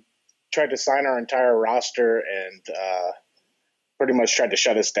tried to sign our entire roster and pretty much tried to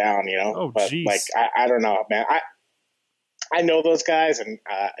shut us down. Oh, but geez. like I don't know, man. I know those guys, and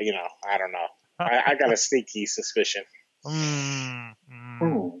I don't know. I got a sneaky suspicion.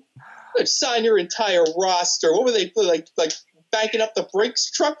 Like, sign your entire roster. What were they like backing up the Brinks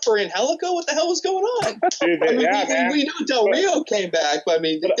truck for Angelico? What the hell was going on? Dude, we know Del Rio came back, but I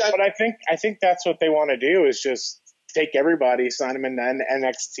mean, but I think that's what they want to do is just take everybody, sign them in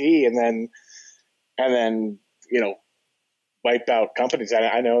NXT, and then wipe out companies.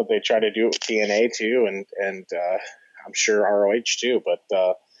 I know they try to do it with TNA too, and I'm sure ROH too, but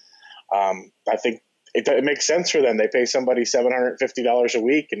I think it makes sense for them. They pay somebody $750 a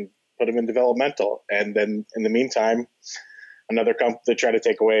week and put them in developmental, and then in the meantime, another company they try to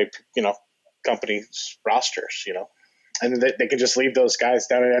take away, companies' rosters, and they can just leave those guys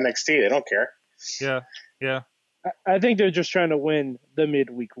down at NXT. They don't care. Yeah. I think they're just trying to win the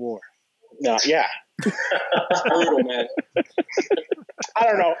midweek war. No, yeah. Brutal, man. I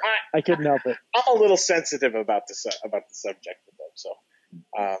don't know. I couldn't help it. I'm a little sensitive about the subject with them, so.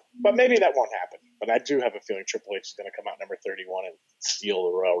 But maybe that won't happen. But I do have a feeling Triple H is going to come out number 31 and steal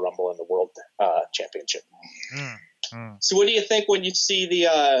the Royal Rumble and the World Championship. So what do you think when you see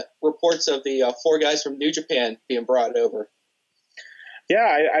the reports of the 4 guys from New Japan being brought over?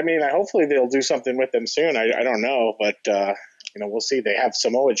 Yeah, I mean, hopefully they'll do something with them soon. I don't know, but we'll see. They have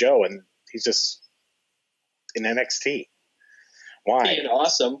Samoa Joe, and he's just in NXT. Why? Being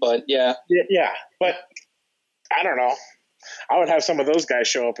awesome, but yeah. Yeah, but I don't know. I would have some of those guys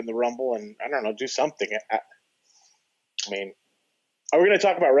show up in the Rumble and, I don't know, do something. I mean, are we going to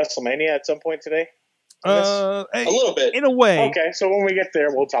talk about WrestleMania at some point today? A little bit. In a way. Okay, so when we get there,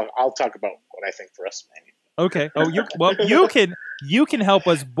 I'll talk about what I think for WrestleMania. Okay. You can help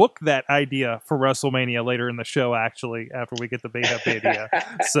us book that idea for WrestleMania later in the show, actually, after we get the Mayhem Mania.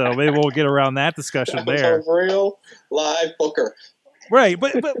 So maybe we'll get around that discussion there. A real live booker. Right,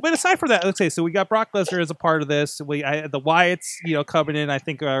 but aside from that, let's say so we got Brock Lesnar as a part of this. The Wyatts, coming in, I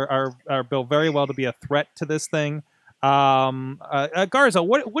think are built very well to be a threat to this thing. Garza,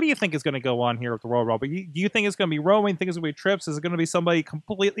 what do you think is going to go on here with the Royal Rumble? Do you think it's going to be Roman? Think it's going to be Trips? Is it going to be somebody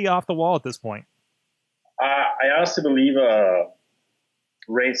completely off the wall at this point? I honestly believe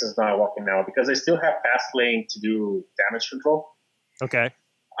Reigns is not walking now because they still have Fastlane to do damage control. Okay.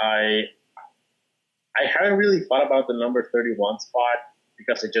 I haven't really thought about the number 31 spot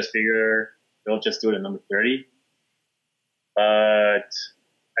because I just figure they'll just do it at number 30. But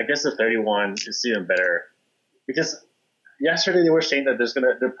I guess the 31 is even better because yesterday they were saying that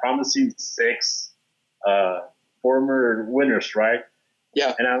they're promising 6 former winners, right?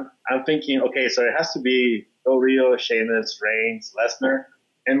 Yeah. And I'm thinking, okay, so it has to be Del Rio, Sheamus, Reigns, Lesnar,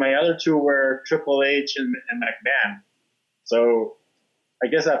 and my other 2 were Triple H and McMahon. So I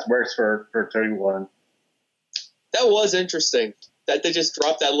guess that works for 31. That was interesting that they just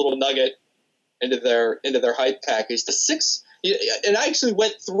dropped that little nugget into their hype package. The 6, and I actually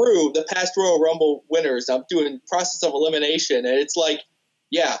went through the past Royal Rumble winners. I'm doing process of elimination, and it's like,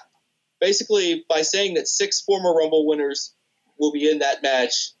 yeah, basically by saying that 6 former Rumble winners will be in that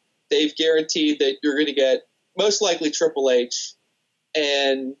match, they've guaranteed that you're going to get most likely Triple H,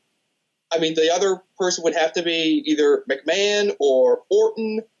 and I mean the other person would have to be either McMahon or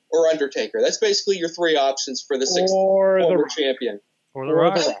Orton or Undertaker. That's basically your 3 options for the 6th former champion. Or The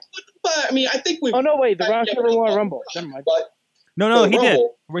Rock. But I mean, I think we. Oh no, wait, The Rock never won a Rumble. Never mind. But No, he did.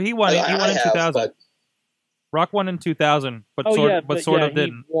 Rumble, Where he won. He won in 2000. But Rock won in 2000, but Oh sort yeah, of he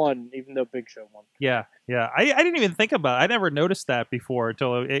didn't. won, even though Big Show won. Yeah. I didn't even think about it. I never noticed that before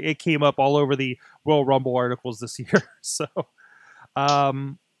until it came up all over the Royal Rumble articles this year. So, I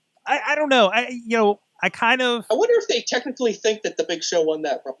don't know. I kind of. I wonder if they technically think that the Big Show won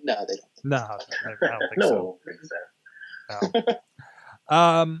that. No, they don't. No, I don't think No. so.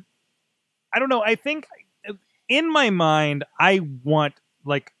 No. I don't know. I think in my mind, I want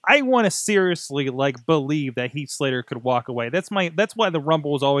to seriously believe that Heath Slater could walk away. That's why the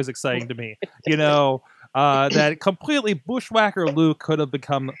Rumble was always exciting to me. That completely bushwhacker Luke could have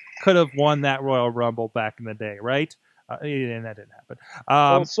won that Royal Rumble back in the day, right? And that didn't happen.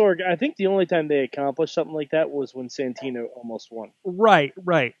 Well, Sorg, I think the only time they accomplished something like that was when Santino almost won. Right.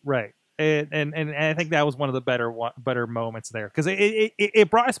 And I think that was one of the better moments there because it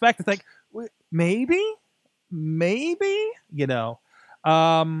brought us back to think maybe I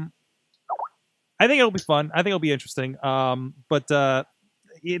think it'll be fun. I think it'll be interesting. But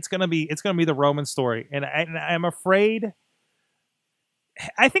it's gonna be the Roman story, and I'm afraid.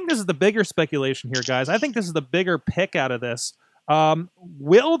 I think this is the bigger speculation here, guys. I think this is the bigger pick out of this.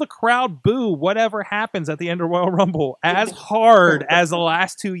 Will the crowd boo whatever happens at the end of Royal Rumble as hard as the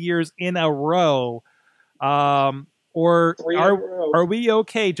last 2 years in a row? Or are we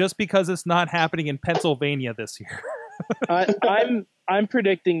okay just because it's not happening in Pennsylvania this year? I'm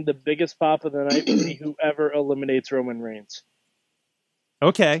predicting the biggest pop of the night will be whoever eliminates Roman Reigns.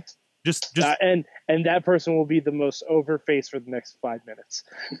 Okay. Just and that person will be the most over face for the next 5 minutes.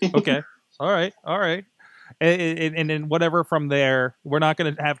 Okay. All right. And then whatever from there, we're not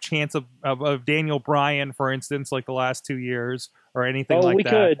going to have chance of Daniel Bryan, for instance, like the last 2 years or anything like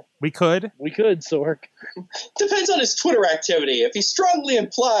that. We could, Sork. Depends on his Twitter activity. If he strongly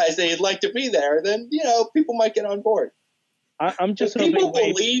implies that he'd like to be there, then people might get on board. I'm just if people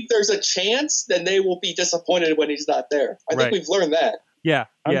believe there's a chance, then they will be disappointed when he's not there. I think we've learned that. Yeah.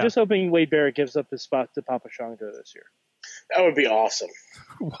 I'm just hoping Wade Barrett gives up his spot to Papa Shango this year. That would be awesome.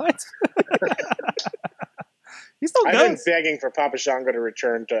 What? He's still I've been begging for Papa Shango to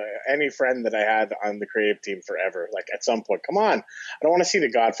return to any friend that I had on the creative team forever. Like at some point, come on. I don't want to see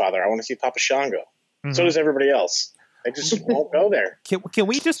The Godfather. I want to see Papa Shango. Mm-hmm. So does everybody else. They just won't go there. Can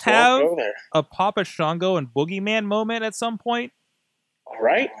we just have a Papa Shango and Boogeyman moment at some point? All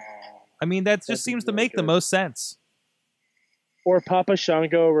right. I mean, that just seems to make the most sense. Or Papa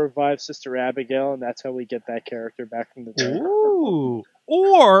Shango revives Sister Abigail, and that's how we get that character back from the dead. Ooh.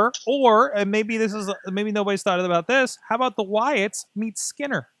 Or, and maybe nobody's thought about this. How about the Wyatts meet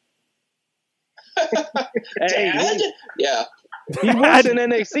Skinner? Dad? Yeah. He was in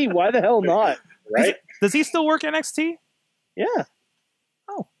NXT. Why the hell not? Right? Does he still work NXT? Yeah.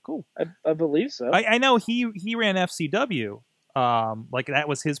 Oh, cool. I believe so. I know he ran FCW. Like that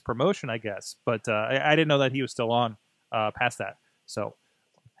was his promotion, I guess. But I didn't know that he was still on past that. So,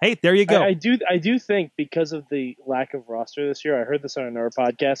 hey, there you go. I do think because of the lack of roster this year, I heard this on another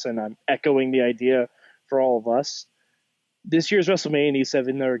podcast, and I'm echoing the idea for all of us. This year's WrestleMania needs to have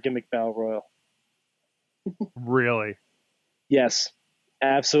another gimmick battle royal. Really? Yes,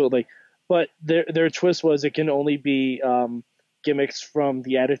 absolutely. But their twist was it can only be gimmicks from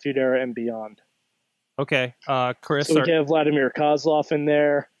the Attitude Era and beyond. Okay, Chris. So we can have Vladimir Kozlov in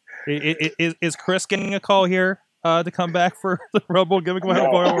there. Is Chris getting a call here? to come back for the Rumble gimmick?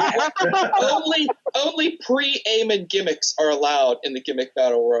 only pre-Eamon gimmicks are allowed in the gimmick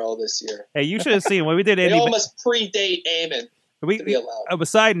battle royal this year. Hey, you should have seen when we did They Indie. all must predate Eamon to be allowed. A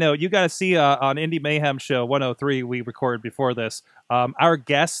side note, you got to see on Indie Mayhem Show 103 we recorded before this. Our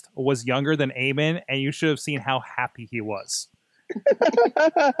guest was younger than Eamon, and you should have seen how happy he was.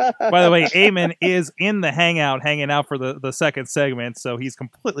 By the way, Eamon is in the hangout, hanging out for the second segment, so he's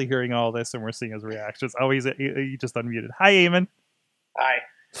completely hearing all this, and we're seeing his reactions. Oh, he just unmuted. Hi, Eamon. Hi.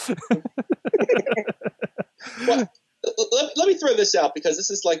 Well, let me throw this out because this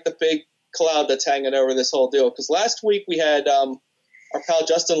is like the big cloud that's hanging over this whole deal. Because last week we had our pal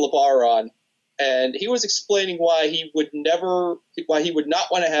Justin LeBar on, and he was explaining why he would not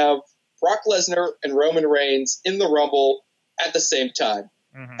want to have Brock Lesnar and Roman Reigns in the Rumble at the same time,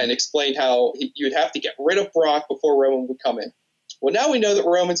 and explained how you'd have to get rid of Brock before Roman would come in. Well, now we know that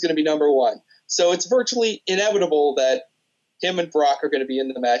Roman's going to be number one, so it's virtually inevitable that him and Brock are going to be in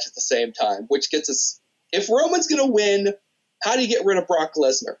the match at the same time, which gets us, if Roman's going to win, how do you get rid of Brock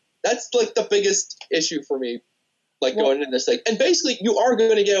Lesnar? That's like the biggest issue for me, going into this thing. And basically, you are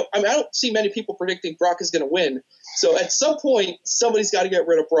going to get, I don't see many people predicting Brock is going to win. So at some point, somebody's got to get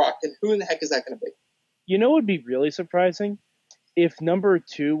rid of Brock. And who in the heck is that going to be? You know what would be really surprising? If number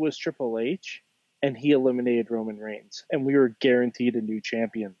 2 was Triple H and he eliminated Roman Reigns and we were guaranteed a new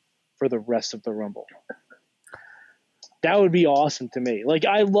champion for the rest of the Rumble. That would be awesome to me.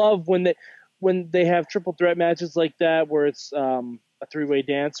 I love when they have triple threat matches like that where it's a 3-way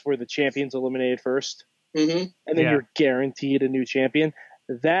dance where the champion's eliminated first. And then you're guaranteed a new champion.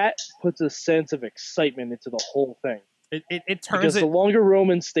 That puts a sense of excitement into the whole thing. It turns because the longer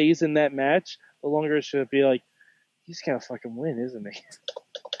Roman stays in that match, the longer it should be like, he's gonna fucking win, isn't he?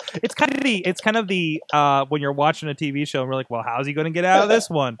 It's kind of the when you're watching a TV show and we're like, well, how's he going to get out of this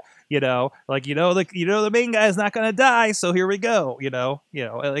one? The main guy is not going to die, so here we go.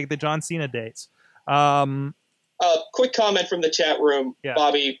 Like the John Cena dates. Quick comment from the chat room. Yeah.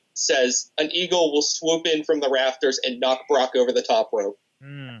 Bobby says an eagle will swoop in from the rafters and knock Brock over the top rope.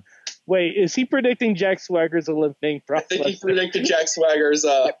 Wait, is he predicting Jack Swagger's eliminating Brock? I think he predicted Jack Swagger's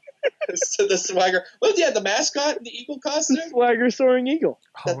the Swagger. Well, yeah, the mascot in the eagle costume. The Swagger soaring eagle.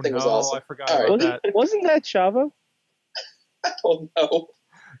 That thing was awesome. I forgot about that. Wasn't that Chavo? I don't know.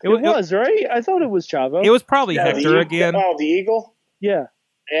 It was, right? I thought it was Chavo. It was probably Hector again. Oh, the eagle? Yeah.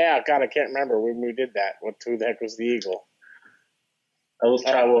 Yeah, God, I can't remember when we did that. Who the heck was the eagle? That was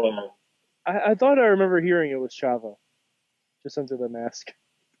Chavo. I thought I remember hearing it was Chavo. Just under the mask.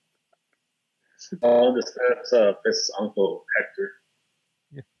 Oh, that's his uncle, Hector.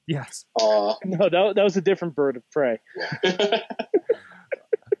 Yes. No, that was a different bird of prey.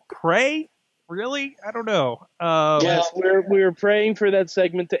 Prey? Really? I don't know. Yes, we're praying for that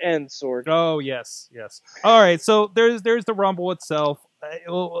segment to end, Sorg. Oh, yes. All right, so there's the Rumble itself.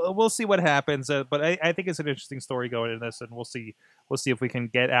 We'll see what happens, but I think it's an interesting story going into this, and we'll see if we can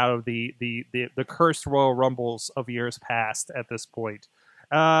get out of the cursed Royal Rumbles of years past at this point.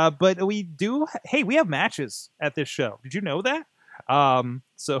 But we have matches at this show. Did you know that?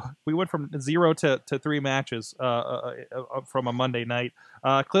 So we went from 0 to 3 matches from a Monday night.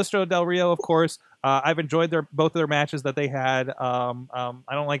 Callisto Del Rio, of course. I've enjoyed both of their matches that they had. I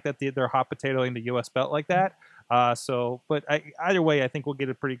don't like that they're hot potatoing the U.S. belt like that. But either way, I think we'll get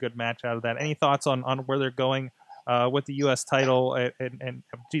a pretty good match out of that. Any thoughts on where they're going with the U.S. title? And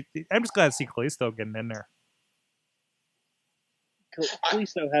I'm just glad to see Callisto getting in there.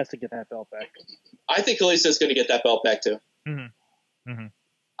 Callisto has to get that belt back. I think Callisto's going to get that belt back too. Mm-hmm.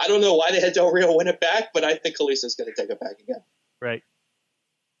 I don't know why they had Del Rio win it back, but I think Callisto's going to take it back again. Right.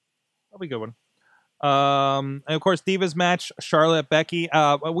 That'll be a good one. And of course, Divas match, Charlotte, Becky.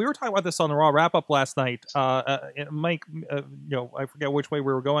 We were talking about this on the Raw wrap-up last night. Mike, I forget which way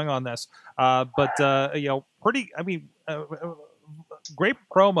we were going on this, but great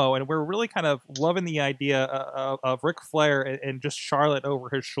promo, and we're really kind of loving the idea of Ric Flair and just Charlotte over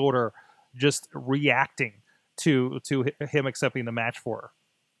his shoulder, just reacting to him accepting the match for her.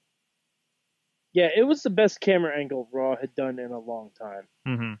 Yeah, it was the best camera angle Raw had done in a long time.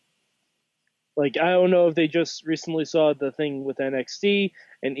 Mm-hmm. I don't know if they just recently saw the thing with NXT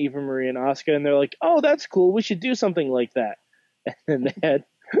and Eva Marie and Asuka, and they're like, oh, that's cool, we should do something like that. And then they had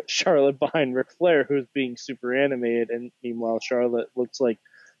Charlotte behind Ric Flair, who's being super animated, and meanwhile Charlotte looks like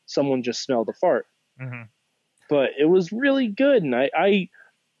someone just smelled a fart. Mm-hmm. But it was really good, and I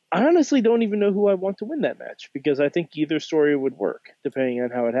honestly don't even know who I want to win that match, because I think either story would work, depending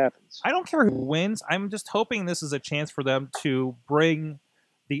on how it happens. I don't care who wins. I'm just hoping this is a chance for them to bring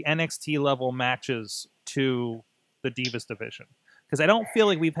the NXT level matches to the Divas division. because I don't feel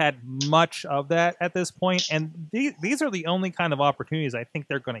like we've had much of that at this point, and these are the only kind of opportunities I think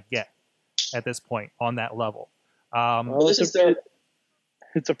they're going to get at this point on that level. Well, this is their.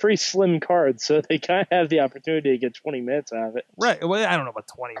 It's a pretty slim card, so they kind of have the opportunity to get 20 minutes out of it. Right. Well, I don't know about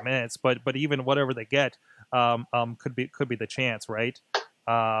 20 minutes, but even whatever they get could be the chance, right?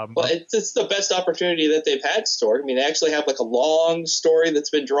 Well, it's the best opportunity that they've had, Stork. I mean, they actually have like a long story that's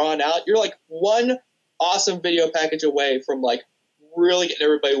been drawn out. You're like one awesome video package away from like really getting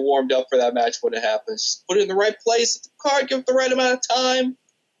everybody warmed up for that match when it happens. Just put it in the right place at the card, give it the right amount of time.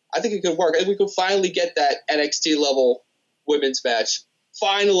 I think it could work. I think we could finally get that NXT level women's match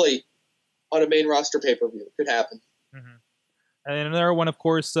finally on a main roster pay-per-view. It could happen. Mm-hmm. And then another one, of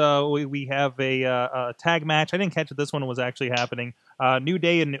course, we have a tag match. I didn't catch that this one was actually happening. New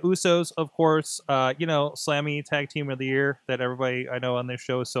Day and the Usos, of course. Slammy Tag Team of the Year that everybody I know on this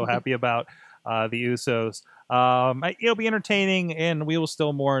show is so happy about. The Usos. It'll be entertaining, and we will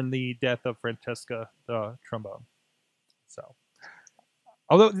still mourn the death of Francesca the Trombone. So,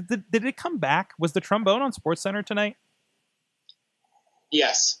 although did it come back? Was the trombone on SportsCenter tonight?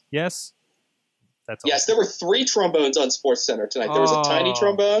 Yes. Yes. That's yes. There were 3 trombones on SportsCenter tonight. There was a tiny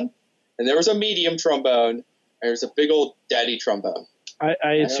trombone, and there was a medium trombone, and there was a big old daddy trombone.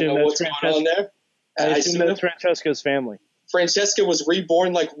 I assume that's what's going on there. I assume that's Francesca's family. Francesca was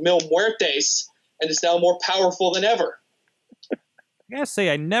reborn like Mil Muertes and is now more powerful than ever. I gotta say,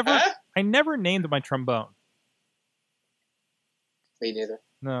 I never named my trombone. Me neither.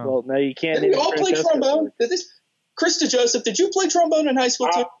 No. Well, now you can't. Did we all play trombone? Chris DeJoseph, did you play trombone in high school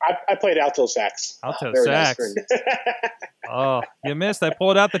too? I played alto sax. Alto Very sax. nice, Oh, you missed. I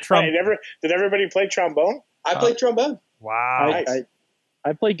pulled out the trombone. Did everybody play trombone? I played trombone. Wow.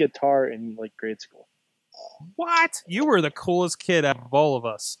 I played guitar in like grade school. What? You were the coolest kid out of all of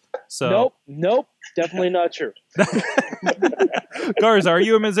us. So Nope. Definitely not true. Garza, are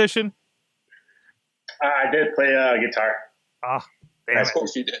you a musician? I did play guitar. Ah, damn it. Of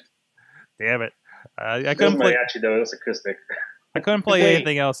course you did. Damn it. I It was couldn't play. mariachi though. It was acoustic. I couldn't play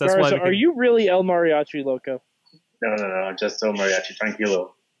anything else. That's Garza, why. are you really El Mariachi Loco? No. Just so mariachi.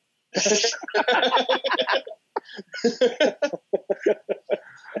 Tranquilo.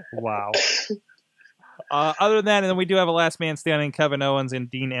 Wow. Other than that, and then we do have a last man standing, Kevin Owens and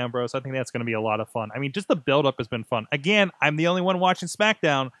Dean Ambrose. I think that's going to be a lot of fun. I mean, just the build-up has been fun. Again, I'm the only one watching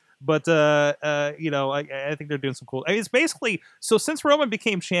SmackDown, but I think they're doing some cool. I mean, it's basically so since Roman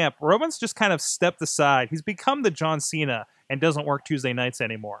became champ, Roman's just kind of stepped aside. He's become the John Cena and doesn't work Tuesday nights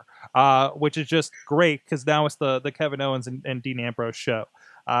anymore, which is just great because now it's the Kevin Owens and Dean Ambrose show.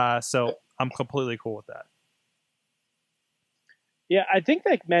 So I'm completely cool with that. Yeah, I think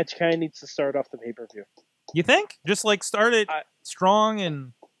that match kind of needs to start off the pay-per-view. You think? Just like start it strong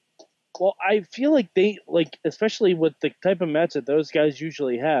and. Well, I feel like they especially with the type of match that those guys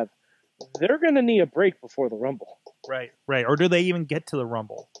usually have, they're going to need a break before the Rumble. Right. Or do they even get to the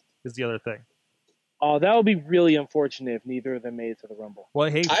Rumble? Is the other thing. Oh, that would be really unfortunate if neither of them made it to the Rumble. Well,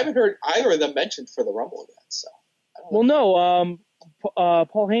 hey, I haven't heard either of them mentioned for the Rumble yet. So. Well, no.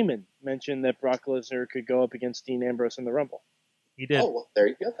 Paul Heyman mentioned that Brock Lesnar could go up against Dean Ambrose in the Rumble. He did. Oh, well, there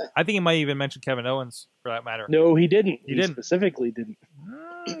you go. Then. I think he might even mention Kevin Owens for that matter. No, he didn't. He didn't. Specifically didn't.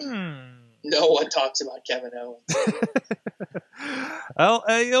 No one talks about Kevin Owens. Well,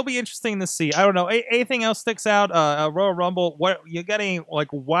 it'll be interesting to see. I don't know. Anything else sticks out? Royal Rumble. What you got? Any like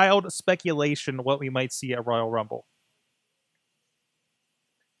wild speculation what we might see at Royal Rumble?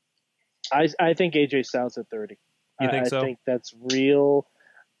 I think AJ Styles at 30. You think so? I think that's real.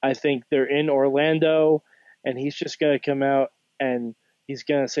 I think they're in Orlando, and he's just gonna come out and he's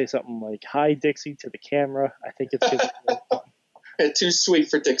gonna say something like "Hi, Dixie" to the camera. I think it's gonna be really fun. Too sweet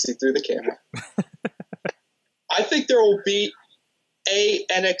for Dixie through the camera. I think there will be a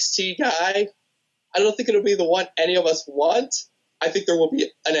NXT guy. I don't think it'll be the one any of us want. I think there will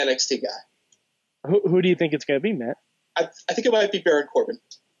be an NXT guy. Who do you think it's going to be, Matt? I think it might be Baron Corbin.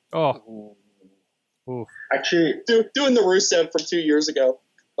 Oh. Ooh. Actually, doing the Rusev from 2 years ago.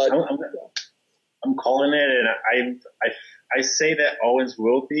 But I'm calling it, and I say that Owens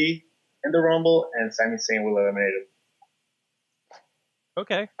will be in the Rumble, and Sami Zayn will eliminate him.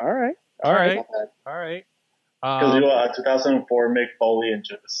 Okay. All right. Because He'll do 2004 Mick Foley and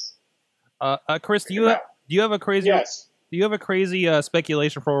just. Chris, do you have a crazy? Yes. Do you have a crazy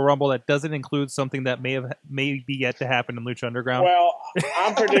speculation for a Rumble that doesn't include something that may be yet to happen in Lucha Underground? Well,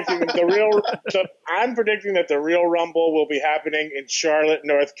 I'm predicting that the real Rumble will be happening in Charlotte,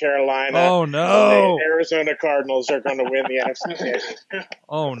 North Carolina. Oh no! The Arizona Cardinals are going to win the NFC championship.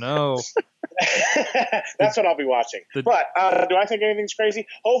 Oh no! That's what I'll be watching. But do I think anything's crazy?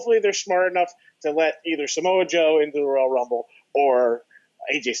 Hopefully they're smart enough to let either Samoa Joe into the Royal Rumble or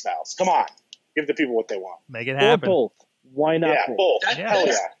AJ Styles. Come on. Give the people what they want. Make it Or happen. both. Why not Yeah, both? both. Yeah.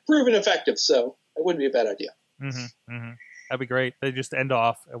 That's proven effective, so it wouldn't be a bad idea. That'd be great. They just end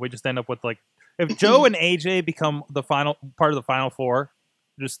off, and we just end up with like, if Joe and AJ become the final part of the final four,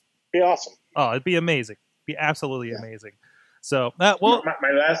 just Be awesome. it'd be amazing. Be absolutely amazing. So well,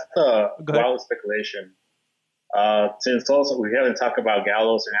 my last wild speculation. Since also we haven't talked about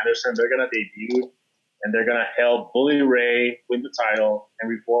Gallows and Anderson, they're gonna debut and they're gonna help Bully Ray win the title and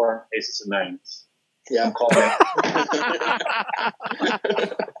reform Aces and Nines. Yeah. I'm calling it.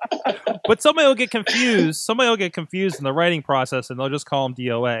 but somebody will get confused. Somebody will get confused in the writing process, and they'll just call him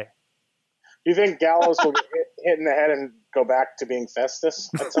DOA. Do you think Gallows will get hit in the head and go back to being Festus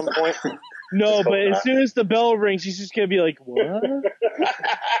at some point? No, but as soon as the bell rings, she's just gonna be like, "What?"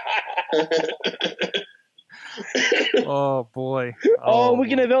 Oh boy! Oh, we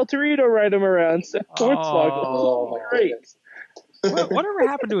can have El Torito ride him around. Oh, Great. Whatever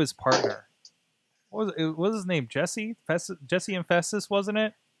happened to his partner? What was his name? Jesse and Festus, wasn't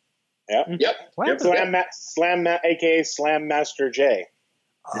it? Yeah. Yep. What Yep. happened? AKA Slam Master J.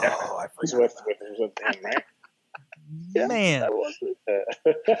 Oh, I He's forgot. with him, right? Man,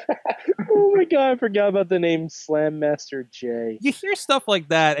 Oh my god, I forgot about the name Slam Master J. you hear stuff like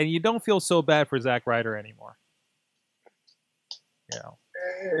that, and you don't feel so bad for Zack Ryder anymore. You know.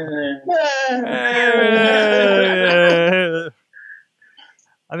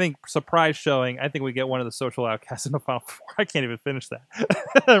 I think surprise showing. I think we get one of the social outcasts in the final four. I can't even finish that.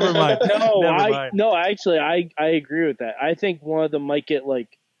 Never mind. Actually, I agree with that. I think one of them might get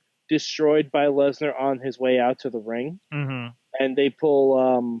like destroyed by Lesnar on his way out to the ring, and they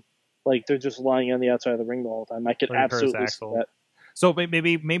pull like they're just lying on the outside of the ring the whole time. I could absolutely see that. So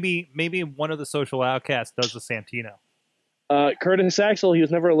maybe one of the social outcasts does the Santino. Curtis Axel, he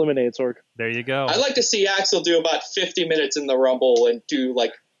was never eliminated, Sorg. There you go. I'd like to see Axel do about 50 minutes in the Rumble and do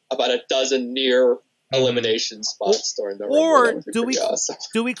like about a dozen near elimination spots during the Rumble. Or do we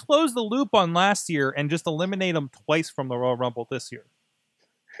close the loop on last year and just eliminate him twice from the Royal Rumble this year?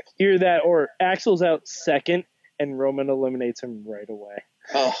 Hear that? Or Axel's out second and Roman eliminates him right away.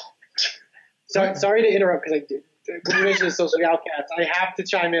 Oh. Sorry to interrupt because when you mentioned the social outcasts, I have to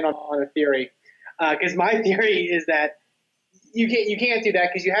chime in on a theory. Because my theory is that you can't do that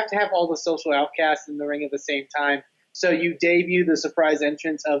because you have to have all the social outcasts in the ring at the same time. So you debut the surprise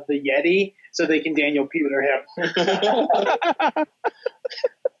entrance of the Yeti so they can Daniel Peter him.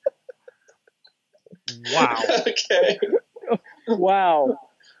 Wow. Okay. Wow.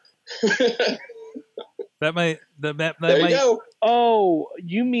 That might. There you go. Oh,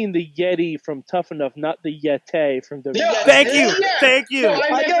 you mean the Yeti from Tough Enough, not the Yeti from the. Yeah. Thank you. Yeah. Thank you. No,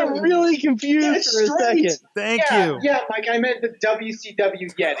 I got really confused That's for a straight. second. Thank yeah, you. Yeah, Mike, I meant the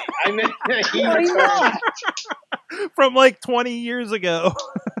WCW Yeti. I meant that he Why returned. not? From like 20 years ago.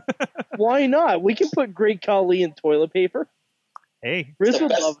 Why not? We can put Great Khali in toilet paper. Hey. Riz the would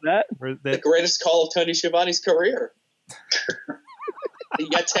best. love that. The greatest call of Tony Schiavone's career. The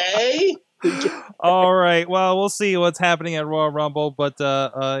Yeti. All right. Well, we'll see what's happening at Royal Rumble, but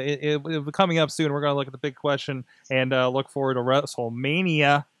coming up soon, we're going to look at the big question and look forward to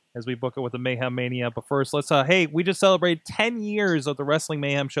WrestleMania as we book it with the Mayhem Mania. But first, let's we just celebrated 10 years of the Wrestling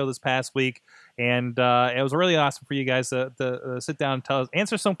Mayhem Show this past week, and it was really awesome for you guys to sit down and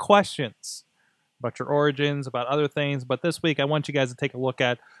answer some questions about your origins, about other things. But this week, I want you guys to take a look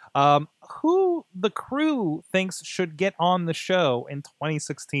at who the crew thinks should get on the show in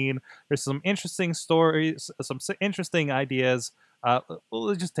 2016. There's some interesting stories, some interesting ideas.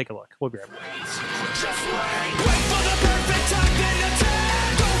 Let's just take a look. We'll be right back. Just wait. Wait for the perfect time, then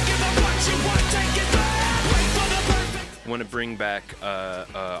attack. Don't give up what you want, take it back. Wait for the perfect. I want to bring back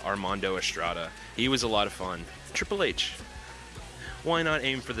Armando Estrada. He was a lot of fun. Triple H. Why not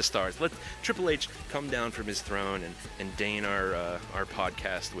aim for the stars? Let Triple H come down from his throne and deign our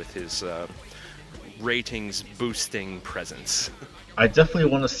podcast with his ratings boosting presence. I definitely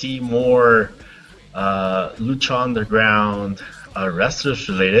want to see more Lucha Underground wrestlers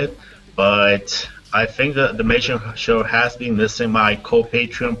related, but I think that the Mayhem Show has been missing my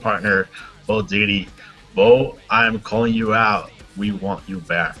co-Patreon partner, Bo Diggity. Bo, I'm calling you out. We want you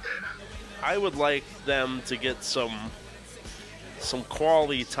back. I would like them to get some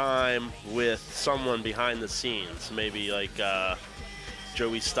quality time with someone behind the scenes, maybe like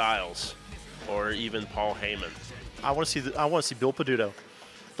Joey Styles or even Paul Heyman. I want to see Bill Peduto,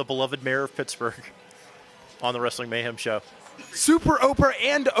 the beloved mayor of Pittsburgh, on the Wrestling Mayhem Show. Super Oprah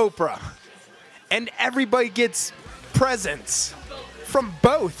and Oprah, and everybody gets presents from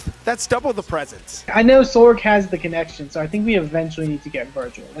both. That's double the presents. I know Sorg has the connection, so I think we eventually need to get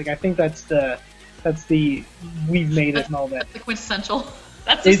Virgil. Like, I think that's the That's the we've made it moment. The quintessential.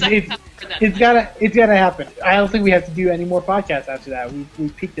 That's the second time I've heard that. It's gotta happen. I don't think we have to do any more podcasts after that. We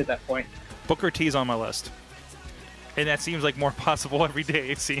peaked at that point. Booker T's on my list. And that seems like more possible every day,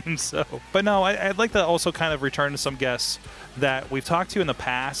 it seems. So, but no, I'd like to also kind of return to some guests that we've talked to in the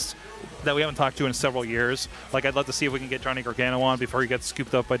past that we haven't talked to in several years. Like, I'd love to see if we can get Johnny Gargano on before he gets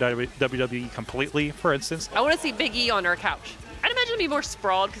scooped up by WWE completely, for instance. I want to see Big E on our couch. I'd imagine it'd be more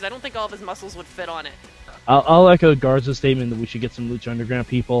sprawled because I don't think all of his muscles would fit on it. I'll echo Garza's statement that we should get some Lucha Underground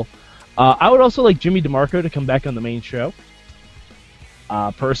people. I would also like Jimmy DeMarco to come back on the main show.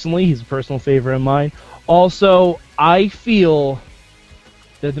 Personally, he's a personal favorite of mine. Also, I feel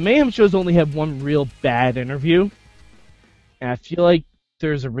that the Mayhem shows only have one real bad interview. And I feel like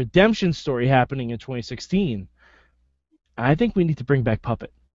there's a redemption story happening in 2016. I think we need to bring back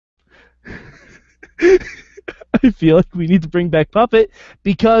Puppet. I feel like we need to bring back Puppet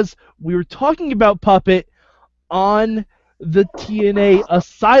because we were talking about Puppet on the TNA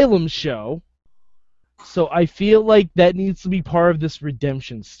Asylum show. So I feel like that needs to be part of this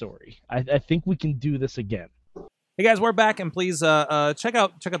redemption story. I think we can do this again. Hey guys, we're back, and please check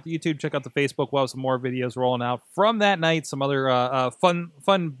out the YouTube, check out the Facebook. We'll have some more videos rolling out from that night, some other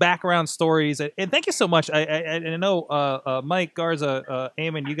fun background stories. And thank you so much. I know Mike, Garza,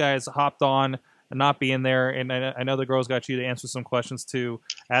 Eamon, you guys hopped on and not being there, and I know the girls got you to answer some questions too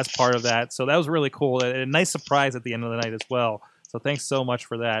as part of that. So that was really cool. A nice surprise at the end of the night as well. So thanks so much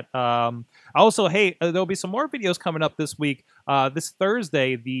for that. Also, hey, there'll be some more videos coming up this week. This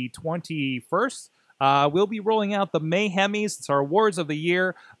Thursday, the 21st, we'll be rolling out the Mayhemies. It's our awards of the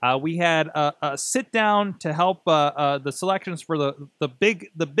year. We had a sit down to help the selections for the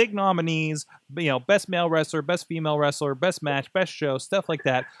big nominees. You know, best male wrestler, best female wrestler, best match, best show, stuff like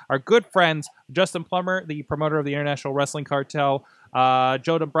that. Our good friends Justin Plummer, the promoter of the International Wrestling Cartel.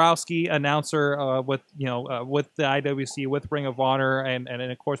 Joe Dombrowski, announcer with the IWC, with Ring of Honor, and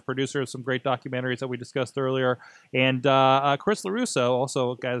of course producer of some great documentaries that we discussed earlier, and Chris LaRusso,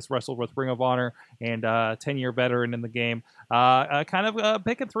 also a guy that's wrestled with Ring of Honor and 10-year veteran in the game, kind of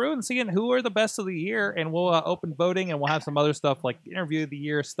picking through and seeing who are the best of the year, and we'll open voting, and we'll have some other stuff like interview of the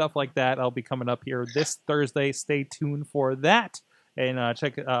year, stuff like that. I'll be coming up here this Thursday. Stay tuned for that. And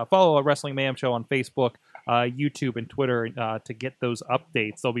follow a Wrestling Mayhem Show on Facebook, YouTube, and Twitter to get those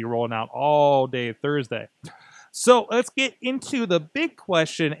updates. They'll be rolling out all day Thursday. So let's get into the big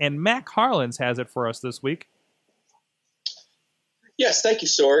question, and Matt Harlins has it for us this week. Yes, thank you,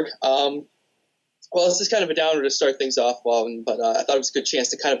 Sorg. Well, this is kind of a downer to start things off, but I thought it was a good chance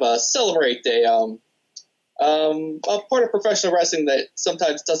to kind of celebrate a part of professional wrestling that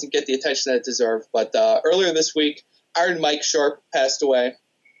sometimes doesn't get the attention that it deserves. But earlier this week, Iron Mike Sharp passed away.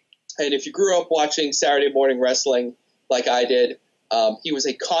 And if you grew up watching Saturday morning wrestling like I did, he was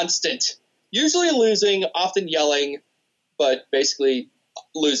a constant, usually losing, often yelling, but basically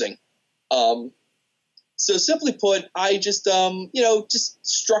losing. So simply put, I just, just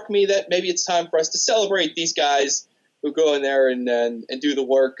struck me that maybe it's time for us to celebrate these guys who go in there and do the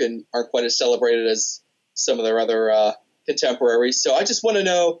work and aren't quite as celebrated as some of their other contemporaries. So I just want to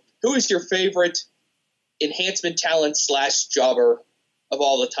know, who is your favorite enhancement talent / jobber of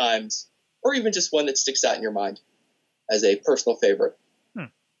all the times, or even just one that sticks out in your mind as a personal favorite?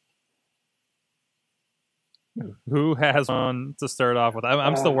 Who has one to start off with?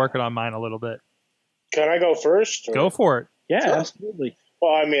 I'm still working on mine a little bit. Can I go first? Or? Go for it. Yeah, Sure. absolutely.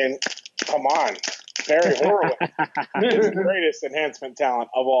 Well, I mean, come on. Barry Horowitz is the greatest enhancement talent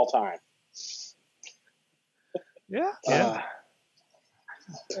of all time. Yeah.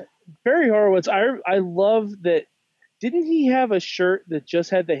 Barry Horowitz, I love that. Didn't he have a shirt that just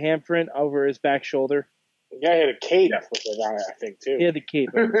had the handprint over his back shoulder? Yeah, he had a cape with it on it, I think, too. He had the cape.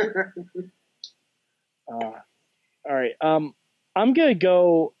 All right. I'm going to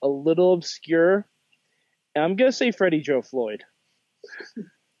go a little obscure. And I'm going to say Freddie Joe Floyd.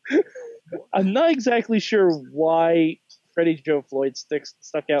 I'm not exactly sure why Freddie Joe Floyd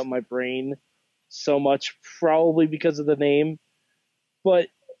stuck out in my brain so much, probably because of the name. But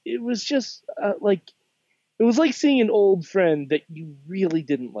it was just it was like seeing an old friend that you really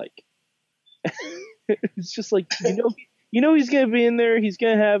didn't like. It's just like, you know he's going to be in there, he's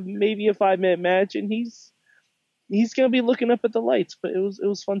going to have maybe a 5-minute match, and he's going to be looking up at the lights, but it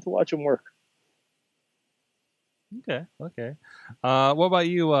was fun to watch him work. Okay. What about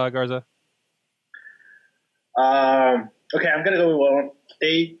you, Garza? Okay, I'm going to go with one.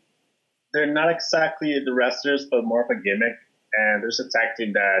 They're not exactly the wrestlers, but more of a gimmick. And there's a tag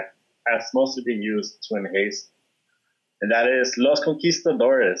team that has mostly been used to enhance, and that is Los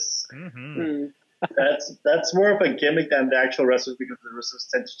Conquistadores. Mm-hmm. That's more of a gimmick than the actual wrestlers because the wrestlers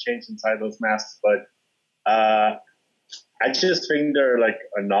tend to change inside those masks. But I just think they're like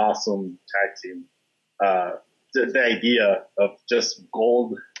an awesome tag team. The idea of just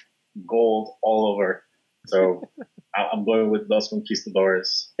gold all over. So I'm going with Los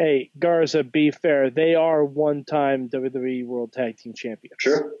Conquistadores. Hey, Garza, be fair. They are one-time WWE World Tag Team Champions.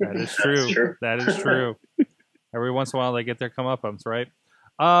 True. That is true. That is true. Every once in a while, they get their comeuppance, right?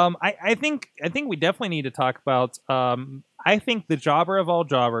 I think we definitely need to talk about. I think the jobber of all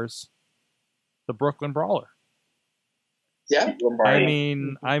jobbers, the Brooklyn Brawler. Yeah, I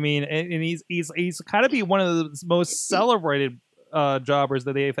mean, and he's kind of be one of the most celebrated jobbers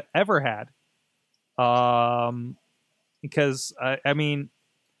that they've ever had. Because I mean,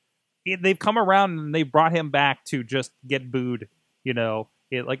 they've come around and they brought him back to just get booed. You know,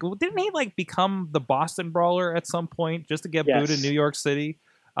 didn't he like become the Boston Brawler at some point just to get booed in New York City?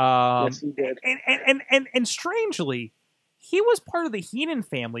 Yes, he did. And strangely, he was part of the Heenan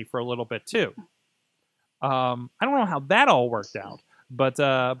family for a little bit too. I don't know how that all worked out, but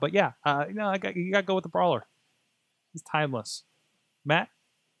yeah, you got to go with the Brawler. He's timeless. Matt?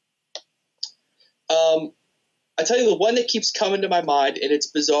 I tell you the one that keeps coming to my mind, and it's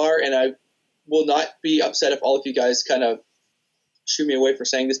bizarre, and I will not be upset if all of you guys kind of shoo me away for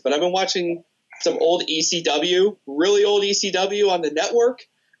saying this, but I've been watching some old ECW, really old ECW on the network,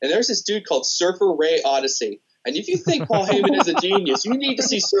 and there's this dude called Surfer Ray Odyssey. And if you think Paul Heyman is a genius, you need to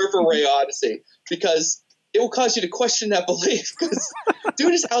see Surfer Ray Odyssey, because it will cause you to question that belief. Because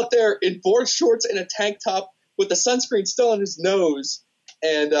dude is out there in board shorts and a tank top with the sunscreen still on his nose.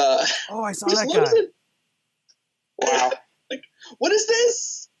 And I saw that guy. Wow. Like, what is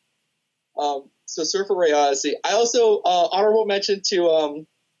this? So Surfer Ray Odyssey. I also honorable mention to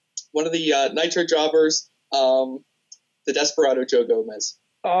one of the Nitro jobbers, the Desperado Joe Gomez.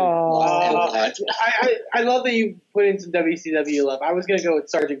 I love that you put in some WCW love. I was going to go with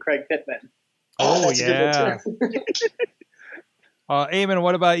Sergeant Craig Pittman. Oh yeah. Eamon,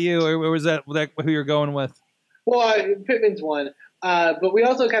 what about you? Or was that who you're going with? Well, Pittman's one. But we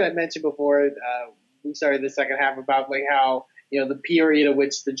also kind of mentioned before we started the second half about like how the period at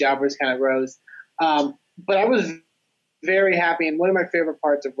which the jobbers kind of rose. But I was very happy, and one of my favorite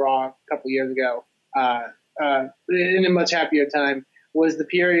parts of Raw a couple years ago, in a much happier time, was the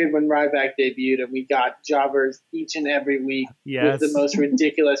period when Ryback debuted, and we got jobbers each and every week with the most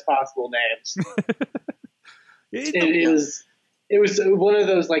ridiculous possible names. It was one of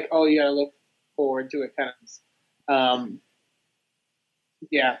those like, oh, you gotta look forward to it kind of.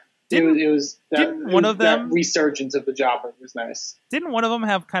 Yeah. It was that resurgence of the jobber was nice. Didn't one of them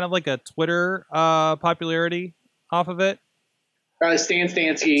have kind of like a Twitter popularity off of it? Stan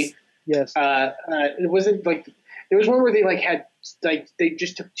Stansky. Yes. It wasn't like there was one where they like had like they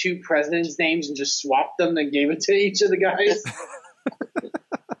just took two presidents' names and just swapped them and gave it to each of the guys.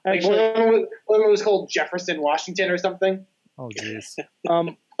 Actually, one was called Jefferson Washington or something. Oh jeez.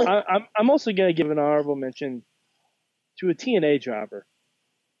 I'm also gonna give an honorable mention to a TNA jobber.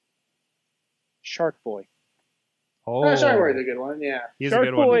 Shark Boy. Oh, Shark Boy's a good one, yeah.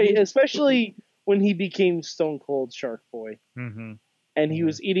 Shark Boy, especially when he became Stone Cold Shark Boy. Mm-hmm. And he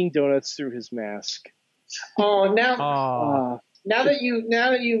was eating donuts through his mask. Oh, now that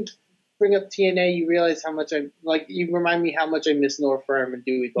you bring up TNA, you realize how much you remind me how much I miss North Firm and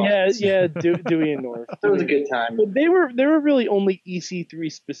Dewey Buttons. Yeah, Dewey and North. That was a good time. But they were really only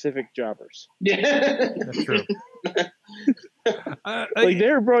EC3 specific jobbers. Yeah, that's true. Like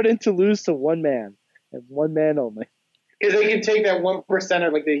they were brought in to lose to one man and one man only. Because they can take that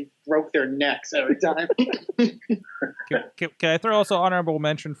 1%er like they broke their necks every time. Can I throw also honorable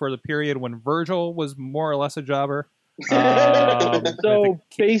mention for the period when Virgil was more or less a jobber? So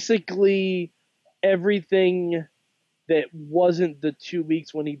basically everything that wasn't the 2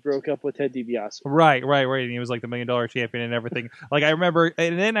 weeks when he broke up with Ted DiBiase. Right. And he was like the $1 million champion and everything. Like I remember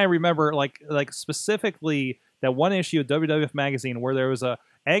like specifically that one issue of WWF Magazine where there was a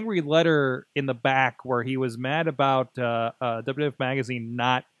angry letter in the back where he was mad about WWF Magazine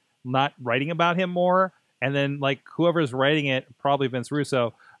not writing about him more, and then like whoever's writing it, probably Vince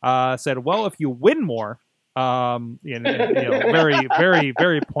Russo, said, "Well, if you win more," very, very,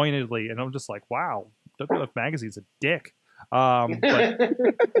 very pointedly, and I'm just like, "Wow, WWF Magazine's a dick." But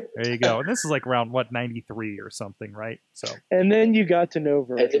there you go. And this is like around 93 or something, right? So. And then you got to know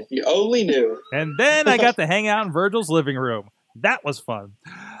Virgil. If you only knew. And then I got to hang out in Virgil's living room. That was fun.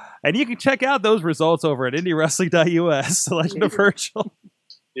 And you can check out those results over at IndieWrestling.us, The Legend of Virgil.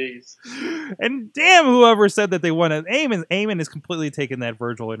 Jeez. And damn, whoever said that they wanted Eamon is completely taking that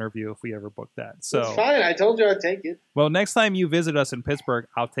Virgil interview if we ever book that. So It's fine. I told you I'd take it. well, next time you visit us in Pittsburgh,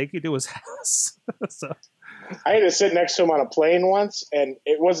 I'll take you to his house. So I had to sit next to him on a plane once, and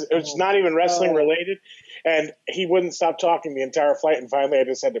it was not even wrestling related, and he wouldn't stop talking the entire flight. And finally, I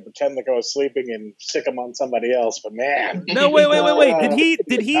just had to pretend like I was sleeping and stick him on somebody else. But man, no, wait.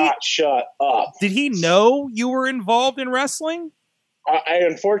 Did he not shut up? Did he know you were involved in wrestling? I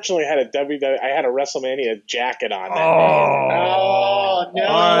unfortunately had a WrestleMania jacket on. Oh no!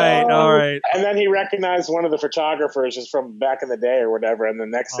 All right. And then he recognized one of the photographers just from back in the day or whatever. And the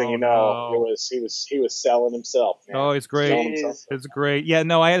next thing you know, he was selling himself. Man. Oh, it's great. It's great. Yeah,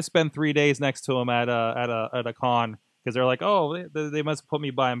 no, I had to spend 3 days next to him at a con because they're like, oh, they must have put me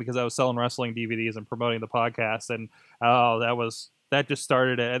by him because I was selling wrestling DVDs and promoting the podcast, and that just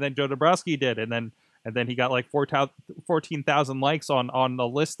started it. And then Joe Dabrowski did, and then he got like 14,000 likes on the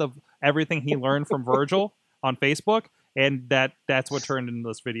list of everything he learned from Virgil on Facebook, and that's what turned into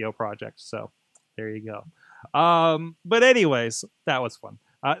this video project. So there you go. But anyways, that was fun.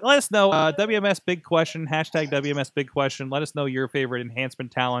 Let us know, WMS Big Question, hashtag WMS Big Question. Let us know your favorite enhancement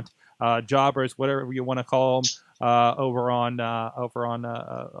talent, jobbers, whatever you want to call them, over on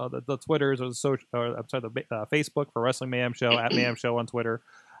the Twitters or the Facebook for Wrestling Mayhem Show, at Mayhem Show on Twitter.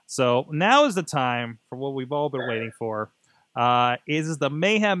 So now is the time for what we've all been waiting for. Is the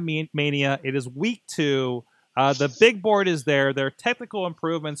Mayhem Mania. It is week 2. The big board is there. There are technical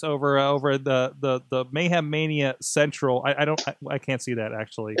improvements over the Mayhem Mania Central. I can't see that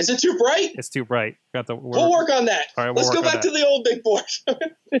actually. Is it too bright? It's too bright. We'll work on that. All right, Let's go back to the old big board.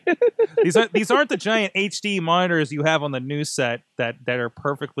 These aren't the giant HD monitors you have on the news set that are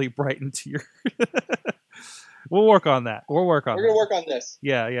perfectly bright into your. We'll work on that. We're going to work on this.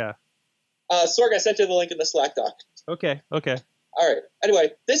 Yeah. Sorg, I sent you the link in the Slack doc. Okay. All right.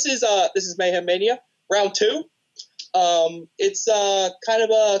 Anyway, this is Mayhem Mania, round 2. It's kind of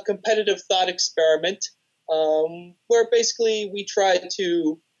a competitive thought experiment where basically we try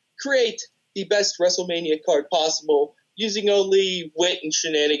to create the best WrestleMania card possible using only wit and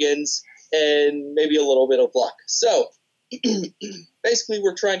shenanigans and maybe a little bit of luck. So basically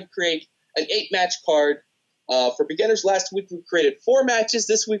we're trying to create an 8-match card. For beginners, last week we created 4 matches.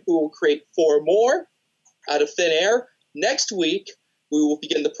 This week we will create 4 more out of thin air. Next week we will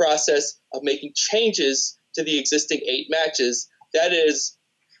begin the process of making changes to the existing 8 matches. That is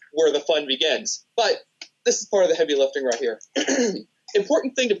where the fun begins. But this is part of the heavy lifting right here.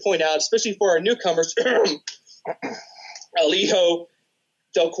 Important thing to point out, especially for our newcomers, El Hijo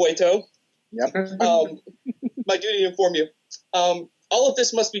del Cueto. Yep. My duty to inform you. All of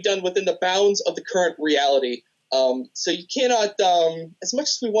this must be done within the bounds of the current reality. So you cannot, as much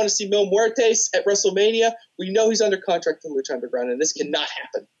as we want to see Mil Muertes at WrestleMania, we know he's under contract for Lucha Underground, and this cannot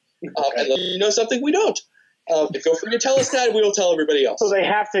happen. And you know something we don't. Feel free to tell us that, and we will tell everybody else. So they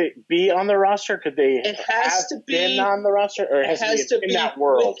have to be on the roster? Could they been on the roster? Or it has to be in that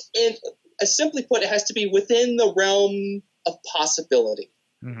world? Simply put, it has to be within the realm of possibility.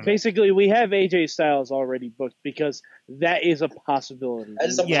 Mm-hmm. Basically, we have AJ Styles already booked because that is a possibility. That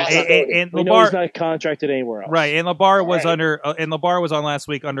is a possibility. And we know he's not contracted anywhere else. Right, and LeBar was LeBar was on last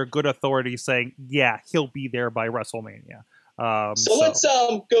week under good authority, saying, "Yeah, he'll be there by WrestleMania." So let's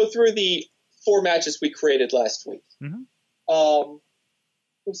go through the 4 matches we created last week. Mm-hmm. What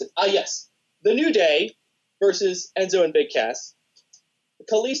was it? Yes, The New Day versus Enzo and Big Cass,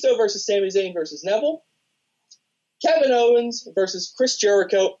 Kalisto versus Sami Zayn versus Neville. Kevin Owens versus Chris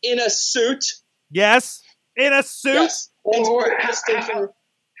Jericho in a suit. Yes, in a suit. Yes. Or how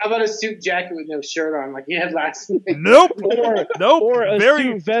about a suit jacket with no shirt on, like you had last night? Nope. Nope. Or a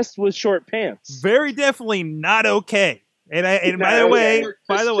suit vest with short pants. Very definitely not okay. And by the way,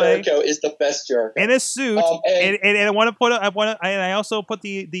 Jericho is the best Jericho in a suit. And I want to I also put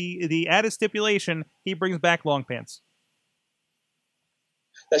the added stipulation: he brings back long pants.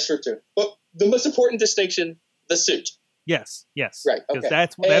 That's true too. But the most important distinction. The suit. Yes. Right. Okay. Because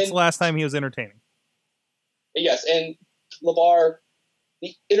that's the last time he was entertaining. Yes, and LeVar,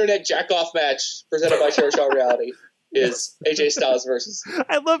 the internet jack-off match presented by Chair Shot Reality is AJ Styles versus.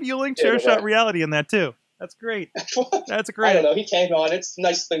 I love you link Chair Shot Reality in that too. That's great. That's great. I don't know. He came on. It's the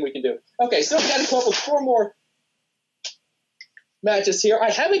nicest thing we can do. Okay, so we got to come up with 4 more matches here.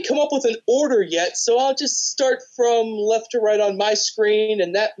 I haven't come up with an order yet, so I'll just start from left to right on my screen,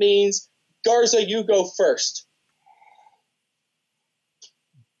 and that means Garza, you go first.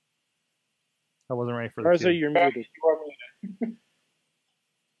 I wasn't ready for Garza, the you're muted.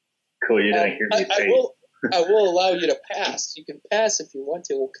 Cool, you didn't hear me say. I will allow you to pass. You can pass if you want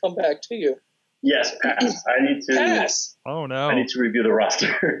to. We'll come back to you. Yes, pass. I need to Pass. Oh no. I need to review the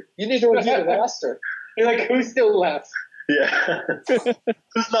roster. You need to review the roster. You're like, who's still left? Yeah.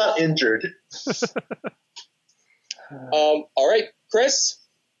 Who's not injured? All right, Chris.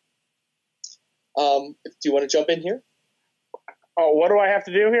 Do you want to jump in here? Oh, what do I have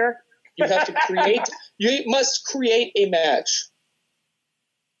to do here? You have to create. You must create a match.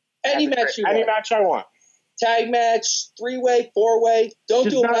 Any match you want. Any match I want. Tag match, 3-way, 4-way. Don't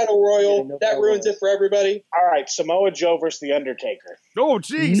Just do a not- battle royal. Yeah, no that battle ruins royal. it for everybody. All right, Samoa Joe versus The Undertaker. Oh,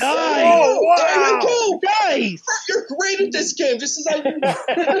 jeez. Nice. Oh, there you go. Nice. You're great at this game, just as I.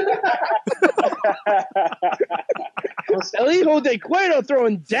 El Hijo de Cueto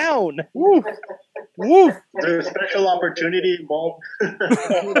throwing down. Woof. Woof. There's a special opportunity, Mom.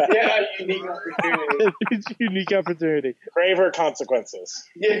 Yeah, unique opportunity. It's a unique opportunity. Graver consequences.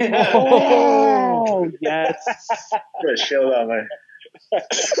 Yeah. Oh, yes. Good show that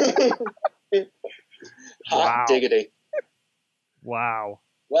man. Hot Wow. diggity. Wow.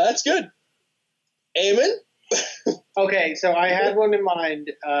 Well, that's good. Eamon? Okay, so I had one in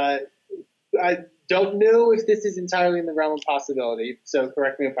mind. I don't know if this is entirely in the realm of possibility, so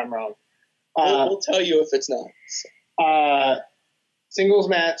correct me if I'm wrong. We'll tell you if it's not. Singles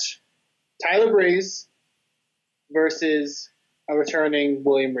match, Tyler Breeze versus a returning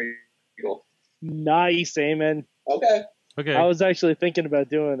William Regal. Nice, Amen. Okay. Okay. I was actually thinking about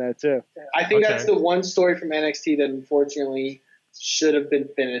doing that too. I think Okay. that's the one story from NXT that unfortunately should have been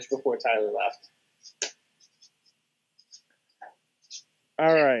finished before Tyler left.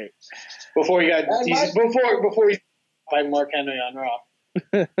 All right. Before he got And before he by Mark Henry on Raw.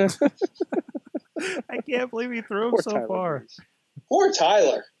 I can't believe he threw him Poor so Tyler far. Breeze. Poor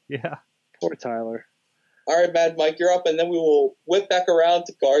Tyler. Yeah. Poor Tyler. All right, Mad Mike, you're up, and then we will whip back around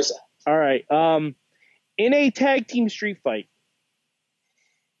to Garza. All right. In a tag team street fight,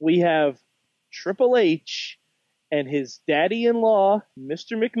 we have Triple H and his daddy-in-law,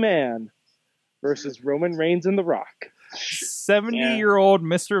 Mr. McMahon, versus Roman Reigns and The Rock. 70-year-old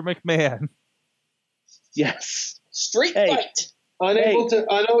Mr. McMahon. Yes. Street Hey. fight. Unable to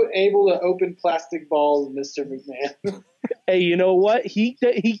open plastic balls, Mr. McMahon. Hey, you know what? He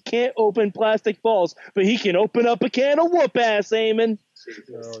can't open plastic balls, but he can open up a can of whoop ass, Eamon.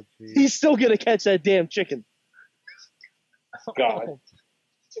 Oh, geez. He's still gonna catch that damn chicken. God.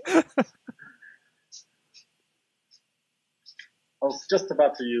 I was just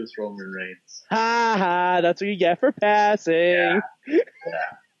about to use Roman Reigns. Ha ha! That's what you get for passing.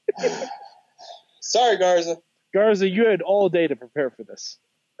 Sorry, Garza. Garza, you had all day to prepare for this.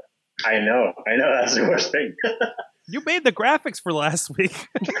 I know. That's the worst thing. You made the graphics for last week,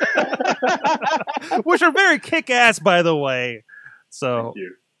 which are very kick-ass, by the way. So, Thank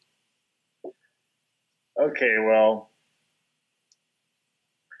you. Okay, well,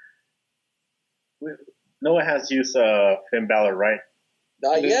 no one has used Finn Balor, right?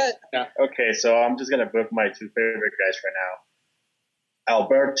 Not yet. Okay, so I'm just gonna book my two favorite guys right now: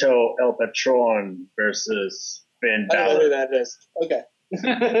 Alberto El Patron versus Finn I don't know who Balor. that is. Okay.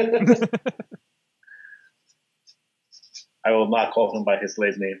 I will not call him by his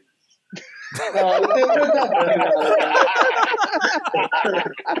slave name.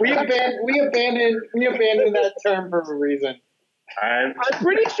 We abandoned that term for a reason. I'm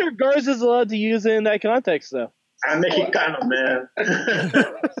pretty sure Garza's allowed to use it in that context, though. I'm Mexicano, man.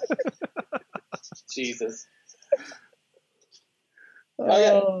 Jesus.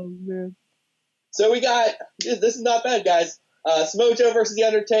 Oh, man. So we got, this is not bad, guys. Samoa Joe versus The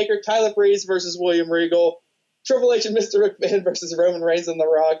Undertaker, Tyler Breeze versus William Regal, Triple H and Mr. McMahon versus Roman Reigns and The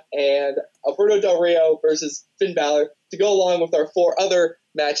Rock, and Alberto Del Rio versus Finn Balor to go along with our 4 other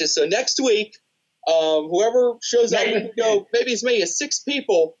matches. So next week, whoever shows up, we can go maybe as many as 6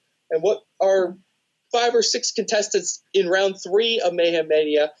 people, and what our 5 or 6 contestants in round 3 of Mayhem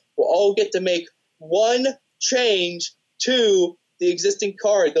Mania will all get to make one change to the existing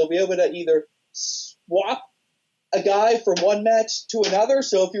card. They'll be able to either swap a guy from one match to another.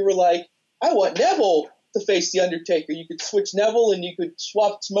 So if you were like, I want Neville to face The Undertaker, you could switch Neville and you could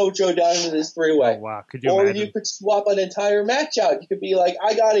swap Samoa Joe down into this 3-way. oh, wow. Could you Or imagine? you could swap an entire match out. You could be like,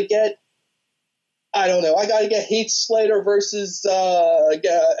 I gotta get Heath Slater versus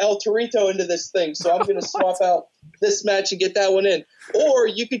El Torito into this thing, so I'm gonna swap out this match and get that one in. Or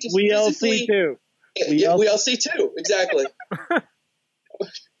you could just WLC too. Yeah, WLC too, exactly.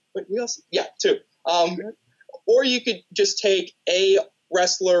 Wait, WLC? Yeah, 2. Or you could just take a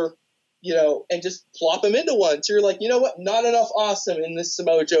wrestler, and just plop him into one. So you're like, you know what? Not enough awesome in this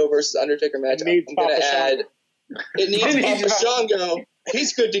Samoa Joe versus Undertaker match. I'm going to add. It needs Papa Shango.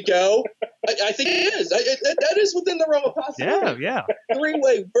 He's good to go. I think it is. That is within the realm of possibility. Yeah.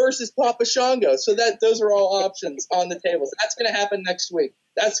 Three-way versus Papa Shango. So those are all options on the table. So that's going to happen next week.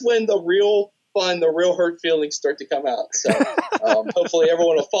 That's when the real fun, the real hurt feelings start to come out. So hopefully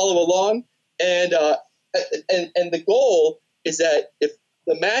everyone will follow along. And the goal is that if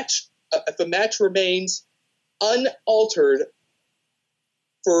the match remains unaltered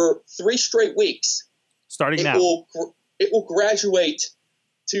for 3 straight weeks, starting now, it will graduate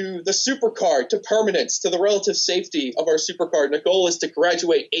to the supercard, to permanence, to the relative safety of our supercard. And the goal is to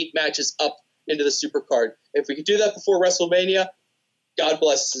graduate 8 matches up into the supercard. If we can do that before WrestleMania, God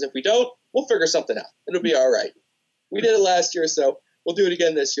bless us. If we don't, we'll figure something out. It'll be all right. We did it last year, so we'll do it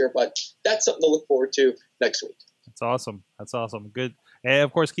again this year. But that's something to look forward to next week. That's awesome. That's awesome. Good. And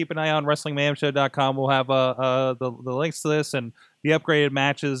of course, keep an eye on WrestlingMayhemShow.com. We'll have the links to this and the upgraded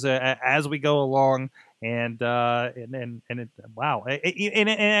matches as we go along. And wow. And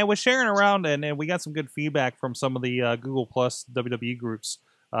I was sharing around, and we got some good feedback from some of the Google Plus WWE groups.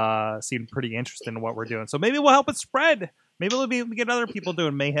 Seemed pretty interested in what we're doing. So maybe we'll help it spread. Maybe we'll get other people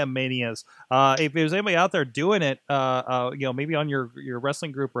doing Mayhem Manias. If there's anybody out there doing it, maybe on your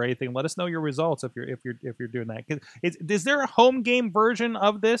wrestling group or anything, let us know your results if you're doing that. Is there a home game version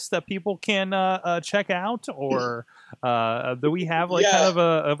of this that people can check out, or do we have kind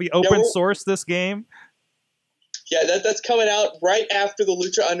of we open source this game? Yeah, that's coming out right after the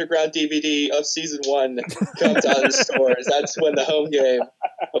Lucha Underground DVD of Season 1 comes out in the stores. That's when the home game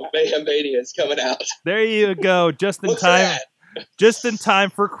of Mayhem Mania is coming out. There you go. Just in time. Just in time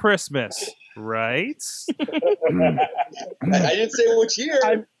for Christmas, right? I didn't say which year.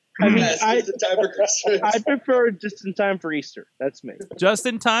 Just in time for Christmas. I prefer just in time for Easter. That's me. Just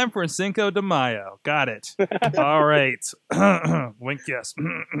in time for Cinco de Mayo. Got it. All right. Wink, yes.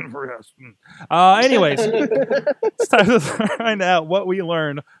 Anyways, it's time to find out what we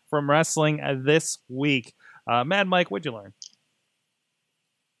learned from wrestling this week. Mad Mike, what'd you learn?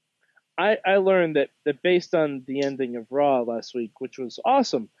 I learned that based on the ending of Raw last week, which was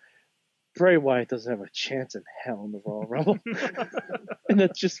awesome, Bray Wyatt doesn't have a chance in hell in the Royal Rumble. And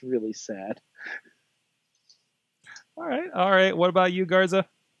that's just really sad. All right. What about you, Garza?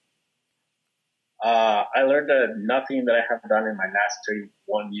 I learned that nothing that I have done in my last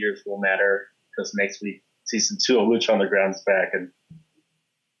 31 years will matter, because next week, Season 2 of Lucha Underground is back, and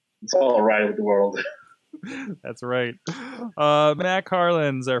it's all right with the world. That's right. Matt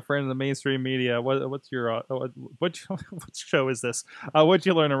Carlins, our friend in the mainstream media. What's your what show is this? What'd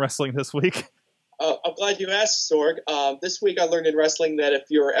you learn in wrestling this week? I'm glad you asked, Sorg. This week I learned in wrestling that if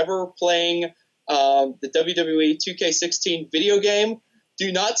you're ever playing the WWE 2K16 video game,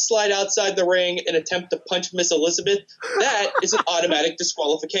 do not slide outside the ring and attempt to punch Miss Elizabeth. That is an automatic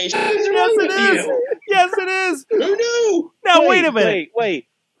disqualification. Yes, it is. Who knew? Now wait a minute. Wait.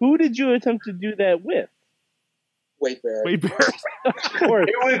 Who did you attempt to do that with? Wade Barrett.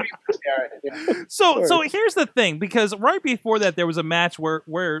 So here's the thing, because right before that there was a match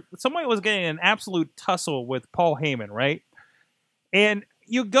where somebody was getting an absolute tussle with Paul Heyman, right? And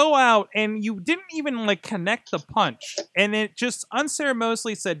you go out and you didn't even connect the punch, and it just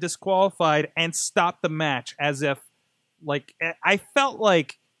unceremoniously said disqualified and stopped the match, as if I felt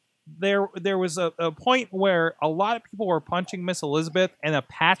like there was a point where a lot of people were punching Miss Elizabeth, and a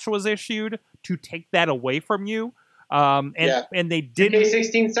patch was issued to take that away from you. And they didn't.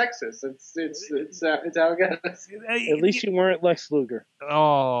 16 sexist. It's how it goes. At least you weren't Lex Luger.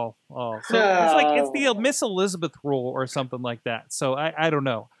 So it's the Miss Elizabeth rule or something like that. So I don't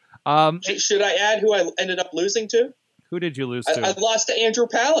know. Should I add who I ended up losing to? Who did you lose to? I lost to Andrew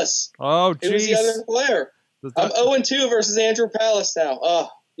Palace. Oh, geez. It was the other player. I'm 0-2 versus Andrew Palace now. Oh,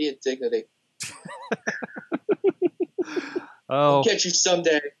 the indignity. I'll get you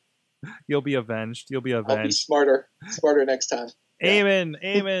someday. You'll be avenged. I'll be smarter next time.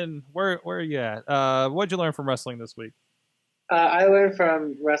 Amen. Where are you at? What'd you learn from wrestling this week? I learned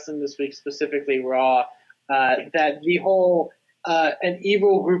from wrestling this week, specifically Raw, that the whole an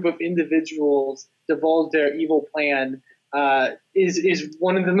evil group of individuals divulge their evil plan is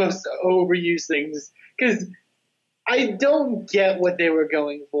one of the most overused things, because I don't get what they were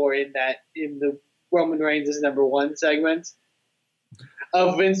going for in the Roman Reigns is number 1 segment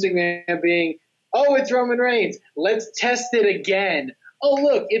of Vince McMahon being, oh, it's Roman Reigns, let's test it again. Oh,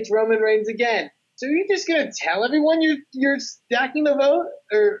 look, it's Roman Reigns again. So you're just gonna tell everyone you're stacking the vote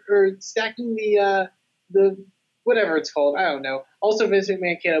or stacking the whatever it's called? I don't know. Also, Vince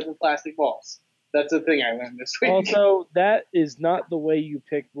McMahon can't open plastic balls. That's the thing I learned this week. Also, that is not the way you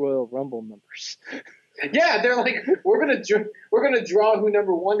pick Royal Rumble numbers. Yeah, they're like, we're gonna draw who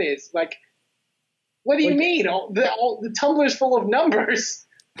number 1 is. Like, what do you mean? The tumbler's full of numbers.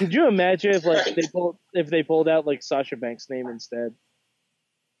 Could you imagine if like they pulled out like Sasha Banks' name instead?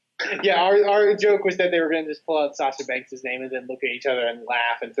 Yeah, our joke was that they were going to just pull out Sasha Banks' name and then look at each other and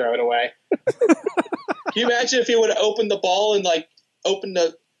laugh and throw it away. Can you imagine if he would have opened the ball and like opened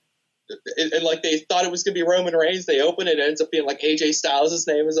the and like they thought it was going to be Roman Reigns, they open it, and it ends up being like AJ Styles'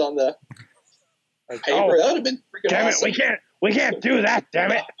 name is on the paper. Oh, That would have been freaking damn awesome. it, we can't do that,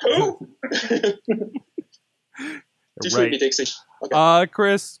 damn it. Who? Just Right. me, Dixie. Okay.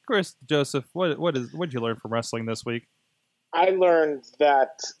 Chris, Joseph, what'd you learn from wrestling this week? I learned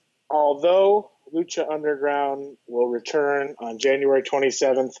that although Lucha Underground will return on January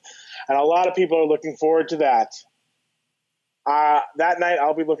 27th, and a lot of people are looking forward to that, that night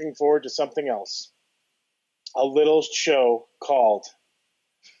I'll be looking forward to something else. A little show called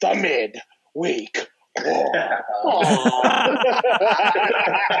The Midweek War.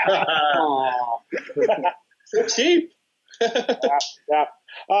 So cheap. Yeah.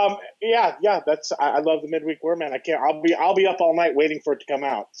 That's I love the Midweek War, man. I'll be up all night waiting for it to come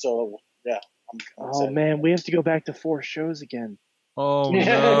out. So yeah. I'm Oh man, we have to go back to 4 shows again. Oh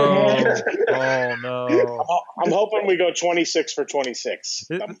no! Oh no! I'm hoping we go 26 for 26.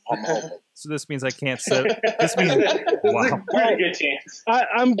 I'm hoping. So this means I can't sit. This means wow. Pretty good chance.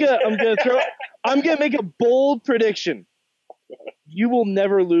 I'm gonna make a bold prediction. You will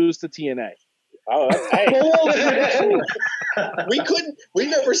never lose to TNA. Oh, hey. Bold prediction. We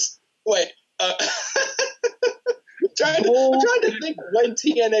never. Wait. I'm trying to think when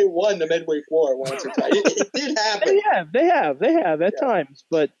TNA won the Midweek War once or twice. It did happen. They have at times,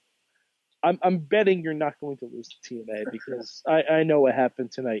 but I'm betting you're not going to lose to TNA because I know what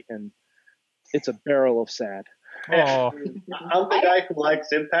happened tonight, and it's a barrel of sad. Oh. I'm the guy who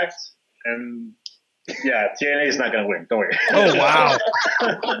likes Impact, and yeah, TNA is not going to win. Don't worry. Oh wow!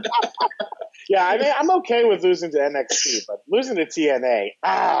 Yeah, I mean, I'm okay with losing to NXT, but losing to TNA,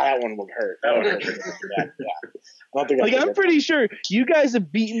 that one would hurt. That would hurt. Yeah. I don't think I'm pretty sure you guys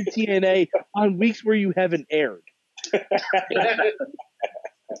have beaten TNA on weeks where you haven't aired.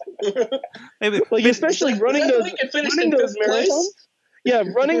 Like especially running those marathons. Yeah,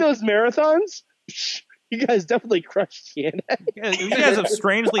 running those marathons. You guys definitely crushed TNA. You guys have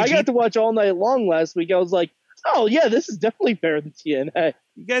strangely. I got to watch all night long last week. I was like, oh yeah, this is definitely better than TNA.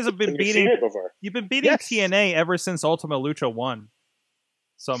 You guys have been beating. You've been beating TNA ever since Ultima Lucha won.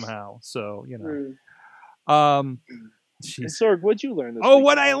 Somehow, so you know. Sorg, what'd you learn this week? week?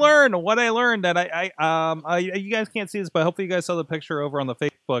 What I learned that I you guys can't see this, but hopefully you guys saw the picture over on the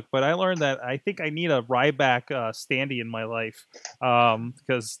Facebook. But I learned that I think I need a Ryback standee in my life,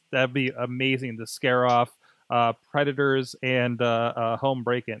 because that'd be amazing to scare off predators and home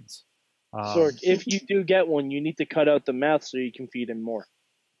break-ins. Sorg, if you do get one, you need to cut out the mouth so you can feed him more.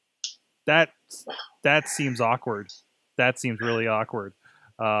 That seems awkward. That seems really awkward.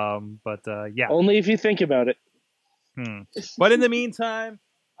 But yeah. Only if you think about it. But in the meantime,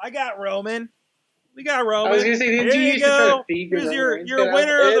 I got Roman. We got Roman. I was gonna say, didn't you used to try to feed Here's your your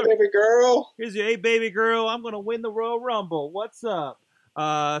winner of the baby girl. Here's your baby girl. I'm gonna win the Royal Rumble. What's up?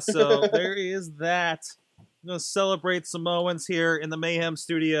 So there is that. I'm gonna celebrate Samoans here in the Mayhem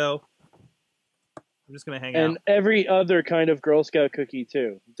studio. I'm just gonna hang out. And every other kind of Girl Scout cookie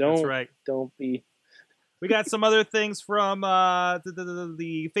too. That's right. Don't be. We got some other things from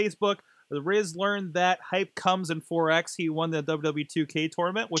the Facebook. The Riz learned that hype comes in 4X. He won the WWE 2K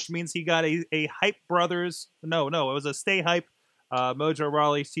tournament, which means he got a Hype Brothers. No, it was a Stay Hype Mojo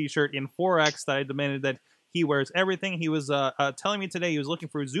Rawley t-shirt in 4X that I demanded that he wears everything. He was telling me today he was looking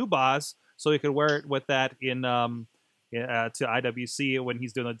for Zubaz so he could wear it with that in to IWC when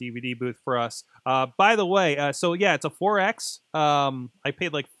he's doing a DVD booth for us. By the way, so yeah, it's a 4X. I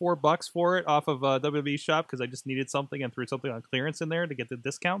paid like $4 for it off of WWE shop because I just needed something and threw something on clearance in there to get the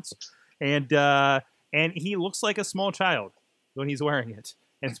discounts. And he looks like a small child when he's wearing it.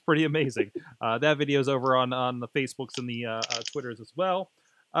 And it's pretty amazing. That video's over on the Facebooks and the Twitters as well.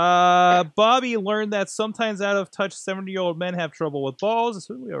 Bobby learned that sometimes out-of-touch 70-year-old men have trouble with balls.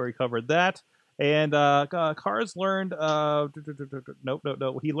 So we already covered that. And Cars learned...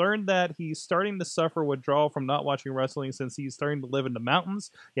 No. He learned that he's starting to suffer withdrawal from not watching wrestling since he's starting to live in the mountains.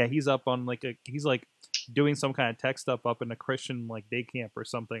 Yeah, he's up on he's doing some kind of tech stuff up in a Christian day camp or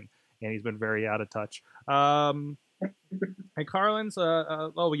something. And he's been very out of touch. And Carlin's,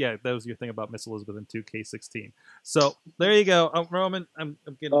 oh yeah, that was your thing about Miss Elizabeth in 2K16. So there you go, Roman. I'm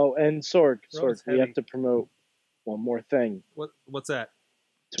getting. Oh, and Sorg, we have to promote one more thing. What's that?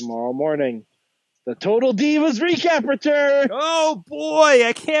 Tomorrow morning, the Total Divas recap return. Oh boy,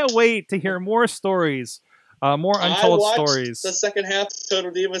 I can't wait to hear more stories, more untold stories. The second half of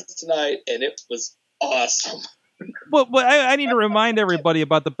Total Divas tonight, and it was awesome. But I need to remind everybody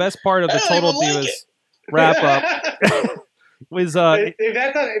about the best part of the Total Divas wrap up. Was if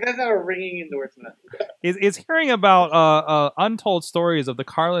that's not a ringing endorsement, is hearing about untold stories of the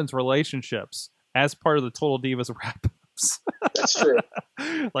Carlins' relationships as part of the Total Divas wrap-ups. That's true.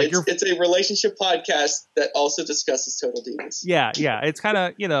 Like it's a relationship podcast that also discusses Total Divas. Yeah. It's kind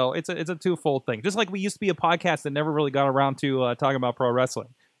of it's a twofold thing. Just like we used to be a podcast that never really got around to talking about pro wrestling,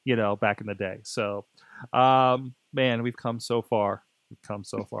 back in the day. So, man, we've come so far.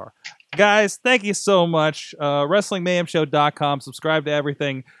 Guys, thank you so much. WrestlingMayhemShow.com. Subscribe to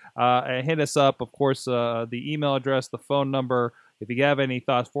everything. And hit us up. Of course, the email address, the phone number. If you have any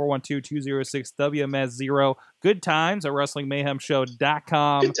thoughts, 412-206-WMS0. Good times at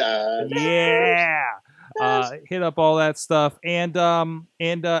WrestlingMayhemShow.com. Good times. Yeah. Hit up all that stuff. And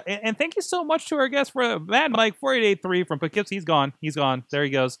thank you so much to our guest for Mad Mike 4883 from Poughkeepsie. He's gone. There he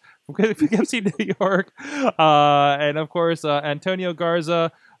goes. From Poughkeepsie, New York. And of course, Antonio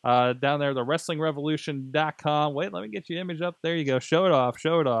Garza down there, the WrestlingRevolution.com. Wait, let me get your image up. There you go. Show it off.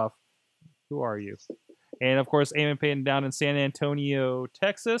 Who are you? And of course, Eamon Payton down in San Antonio,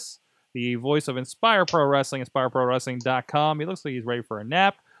 Texas. The voice of Inspire Pro Wrestling, InspireProWrestling.com. He looks like he's ready for a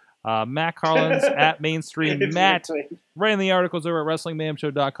nap. Matt Carlins at Mainstream Matt. Writing the articles over at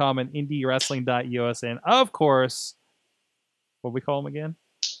WrestlingMayhemShow.com and IndieWrestling.us. And of course, what do we call him again?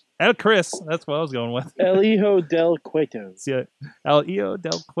 El Chris. That's what I was going with. El Hijo del Cueto. Yeah, El Hijo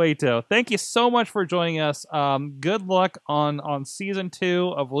del Cueto. Thank you so much for joining us. Good luck on season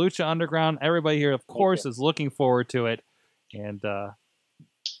 2 of Lucha Underground. Everybody here, of course, is looking forward to it. And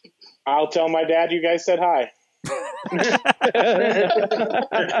I'll tell my dad you guys said hi.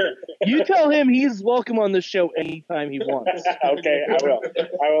 You tell him he's welcome on the show anytime he wants. Okay, I will.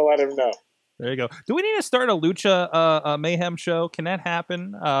 I will let him know. There you go. Do we need to start a Lucha Mayhem show? Can that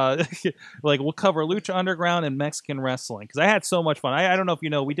happen? Like, we'll cover Lucha Underground and Mexican wrestling. Because I had so much fun. I don't know if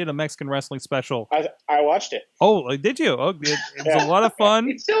you know, we did a Mexican wrestling special. I watched it. Oh, did you? Oh, it was a lot of fun.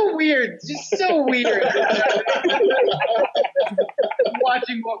 It's so weird. Just so weird.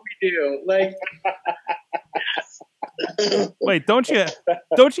 Watching what we do. Like, wait, don't you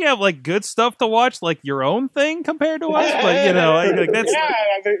have like good stuff to watch, like your own thing compared to us? But like that's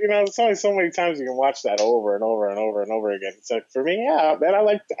there's only so many times you can watch that over and over and over and over again. So for me, man, I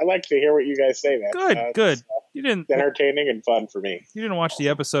like to hear what you guys say, man. Good. You didn't it's entertaining and fun for me. You didn't watch the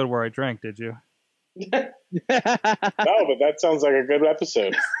episode where I drank, did you? No, but that sounds like a good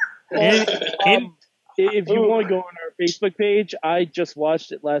episode. If you want to go on our Facebook page, I just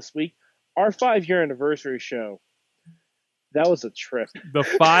watched it last week. Our 5-year anniversary show. That was a trip. The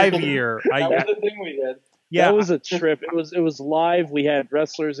 5-year. That was the thing we did. Yeah, that was a trip. It was live. We had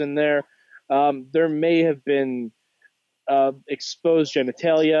wrestlers in there. There may have been exposed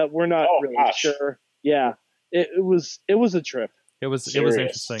genitalia. We're not really sure. Yeah, it was a trip. It was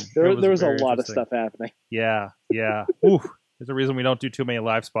interesting. There was a lot of stuff happening. Yeah. Ooh, there's a reason we don't do too many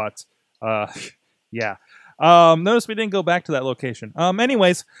live spots. Yeah. Notice we didn't go back to that location.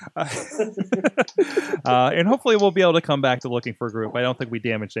 Anyways, and hopefully we'll be able to come back to looking for a group. I don't think we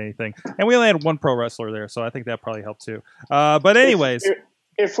damaged anything, and we only had one pro wrestler there, so I think that probably helped too. But anyways,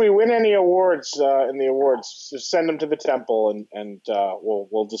 if we win any awards in the awards, just send them to the temple, and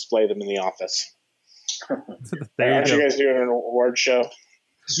we'll display them in the office. There you guys doing an award show?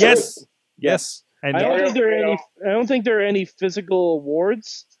 Yes. And I don't think there are any physical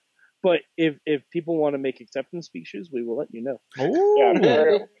awards. But if people want to make acceptance speeches, we will let you know.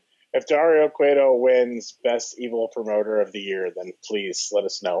 Yeah, if Dario Cueto wins Best Evil Promoter of the Year, then please let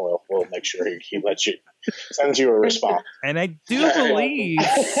us know. We'll make sure he sends you a response. And I do believe,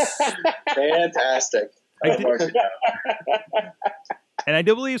 fantastic. And I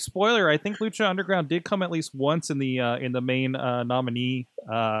do believe, spoiler, I think Lucha Underground did come at least once in the main nominee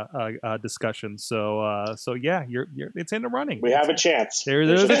discussion. So yeah, you're it's in the running. We have a chance.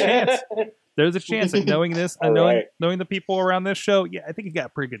 There's a chance. There's a chance. And knowing this, and knowing the people around this show, yeah, I think you got a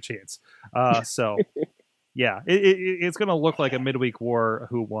pretty good chance. So yeah, it's going to look like a midweek war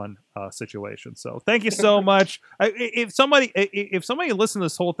who won situation. So thank you so much. If somebody listened to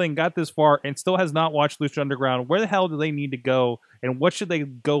this whole thing, got this far, and still has not watched Lucha Underground, where the hell do they need to go, and what should they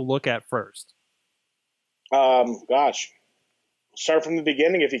go look at first? Gosh, start from the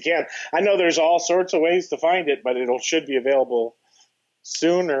beginning if you can. I know there's all sorts of ways to find it, but it should be available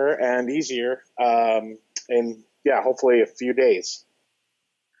sooner and easier. And yeah, hopefully a few days.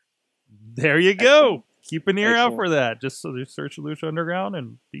 There you go. Keep an ear out for that. Just search Lucha Underground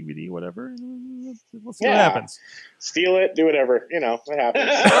and DVD, whatever. We'll see what happens. Steal it, do whatever. It happens.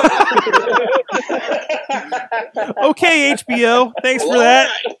 Okay, HBO. Thanks for that.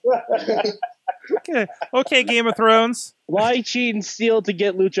 Okay, Game of Thrones. Lie, cheat, and steal to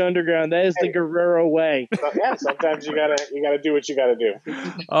get Lucha Underground. That is the Guerrero way. Yeah, sometimes you gotta do what you gotta do.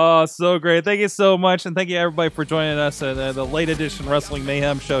 Oh, so great. Thank you so much, and thank you everybody for joining us at the late edition Wrestling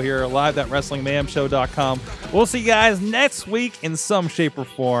Mayhem Show here live at WrestlingMayhemShow.com. We'll see you guys next week in some shape or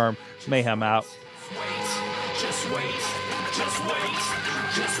form. Mayhem out. Just wait, just wait,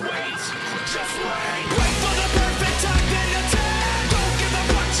 just wait, just wait. Wait for the perfect time, then attack. Don't give up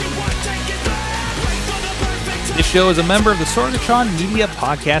what you want, take it back. Wait for the perfect time. This show is a member of the Sorgatron Media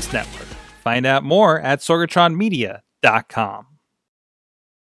Podcast Network. Find out more at sorgatronmedia.com.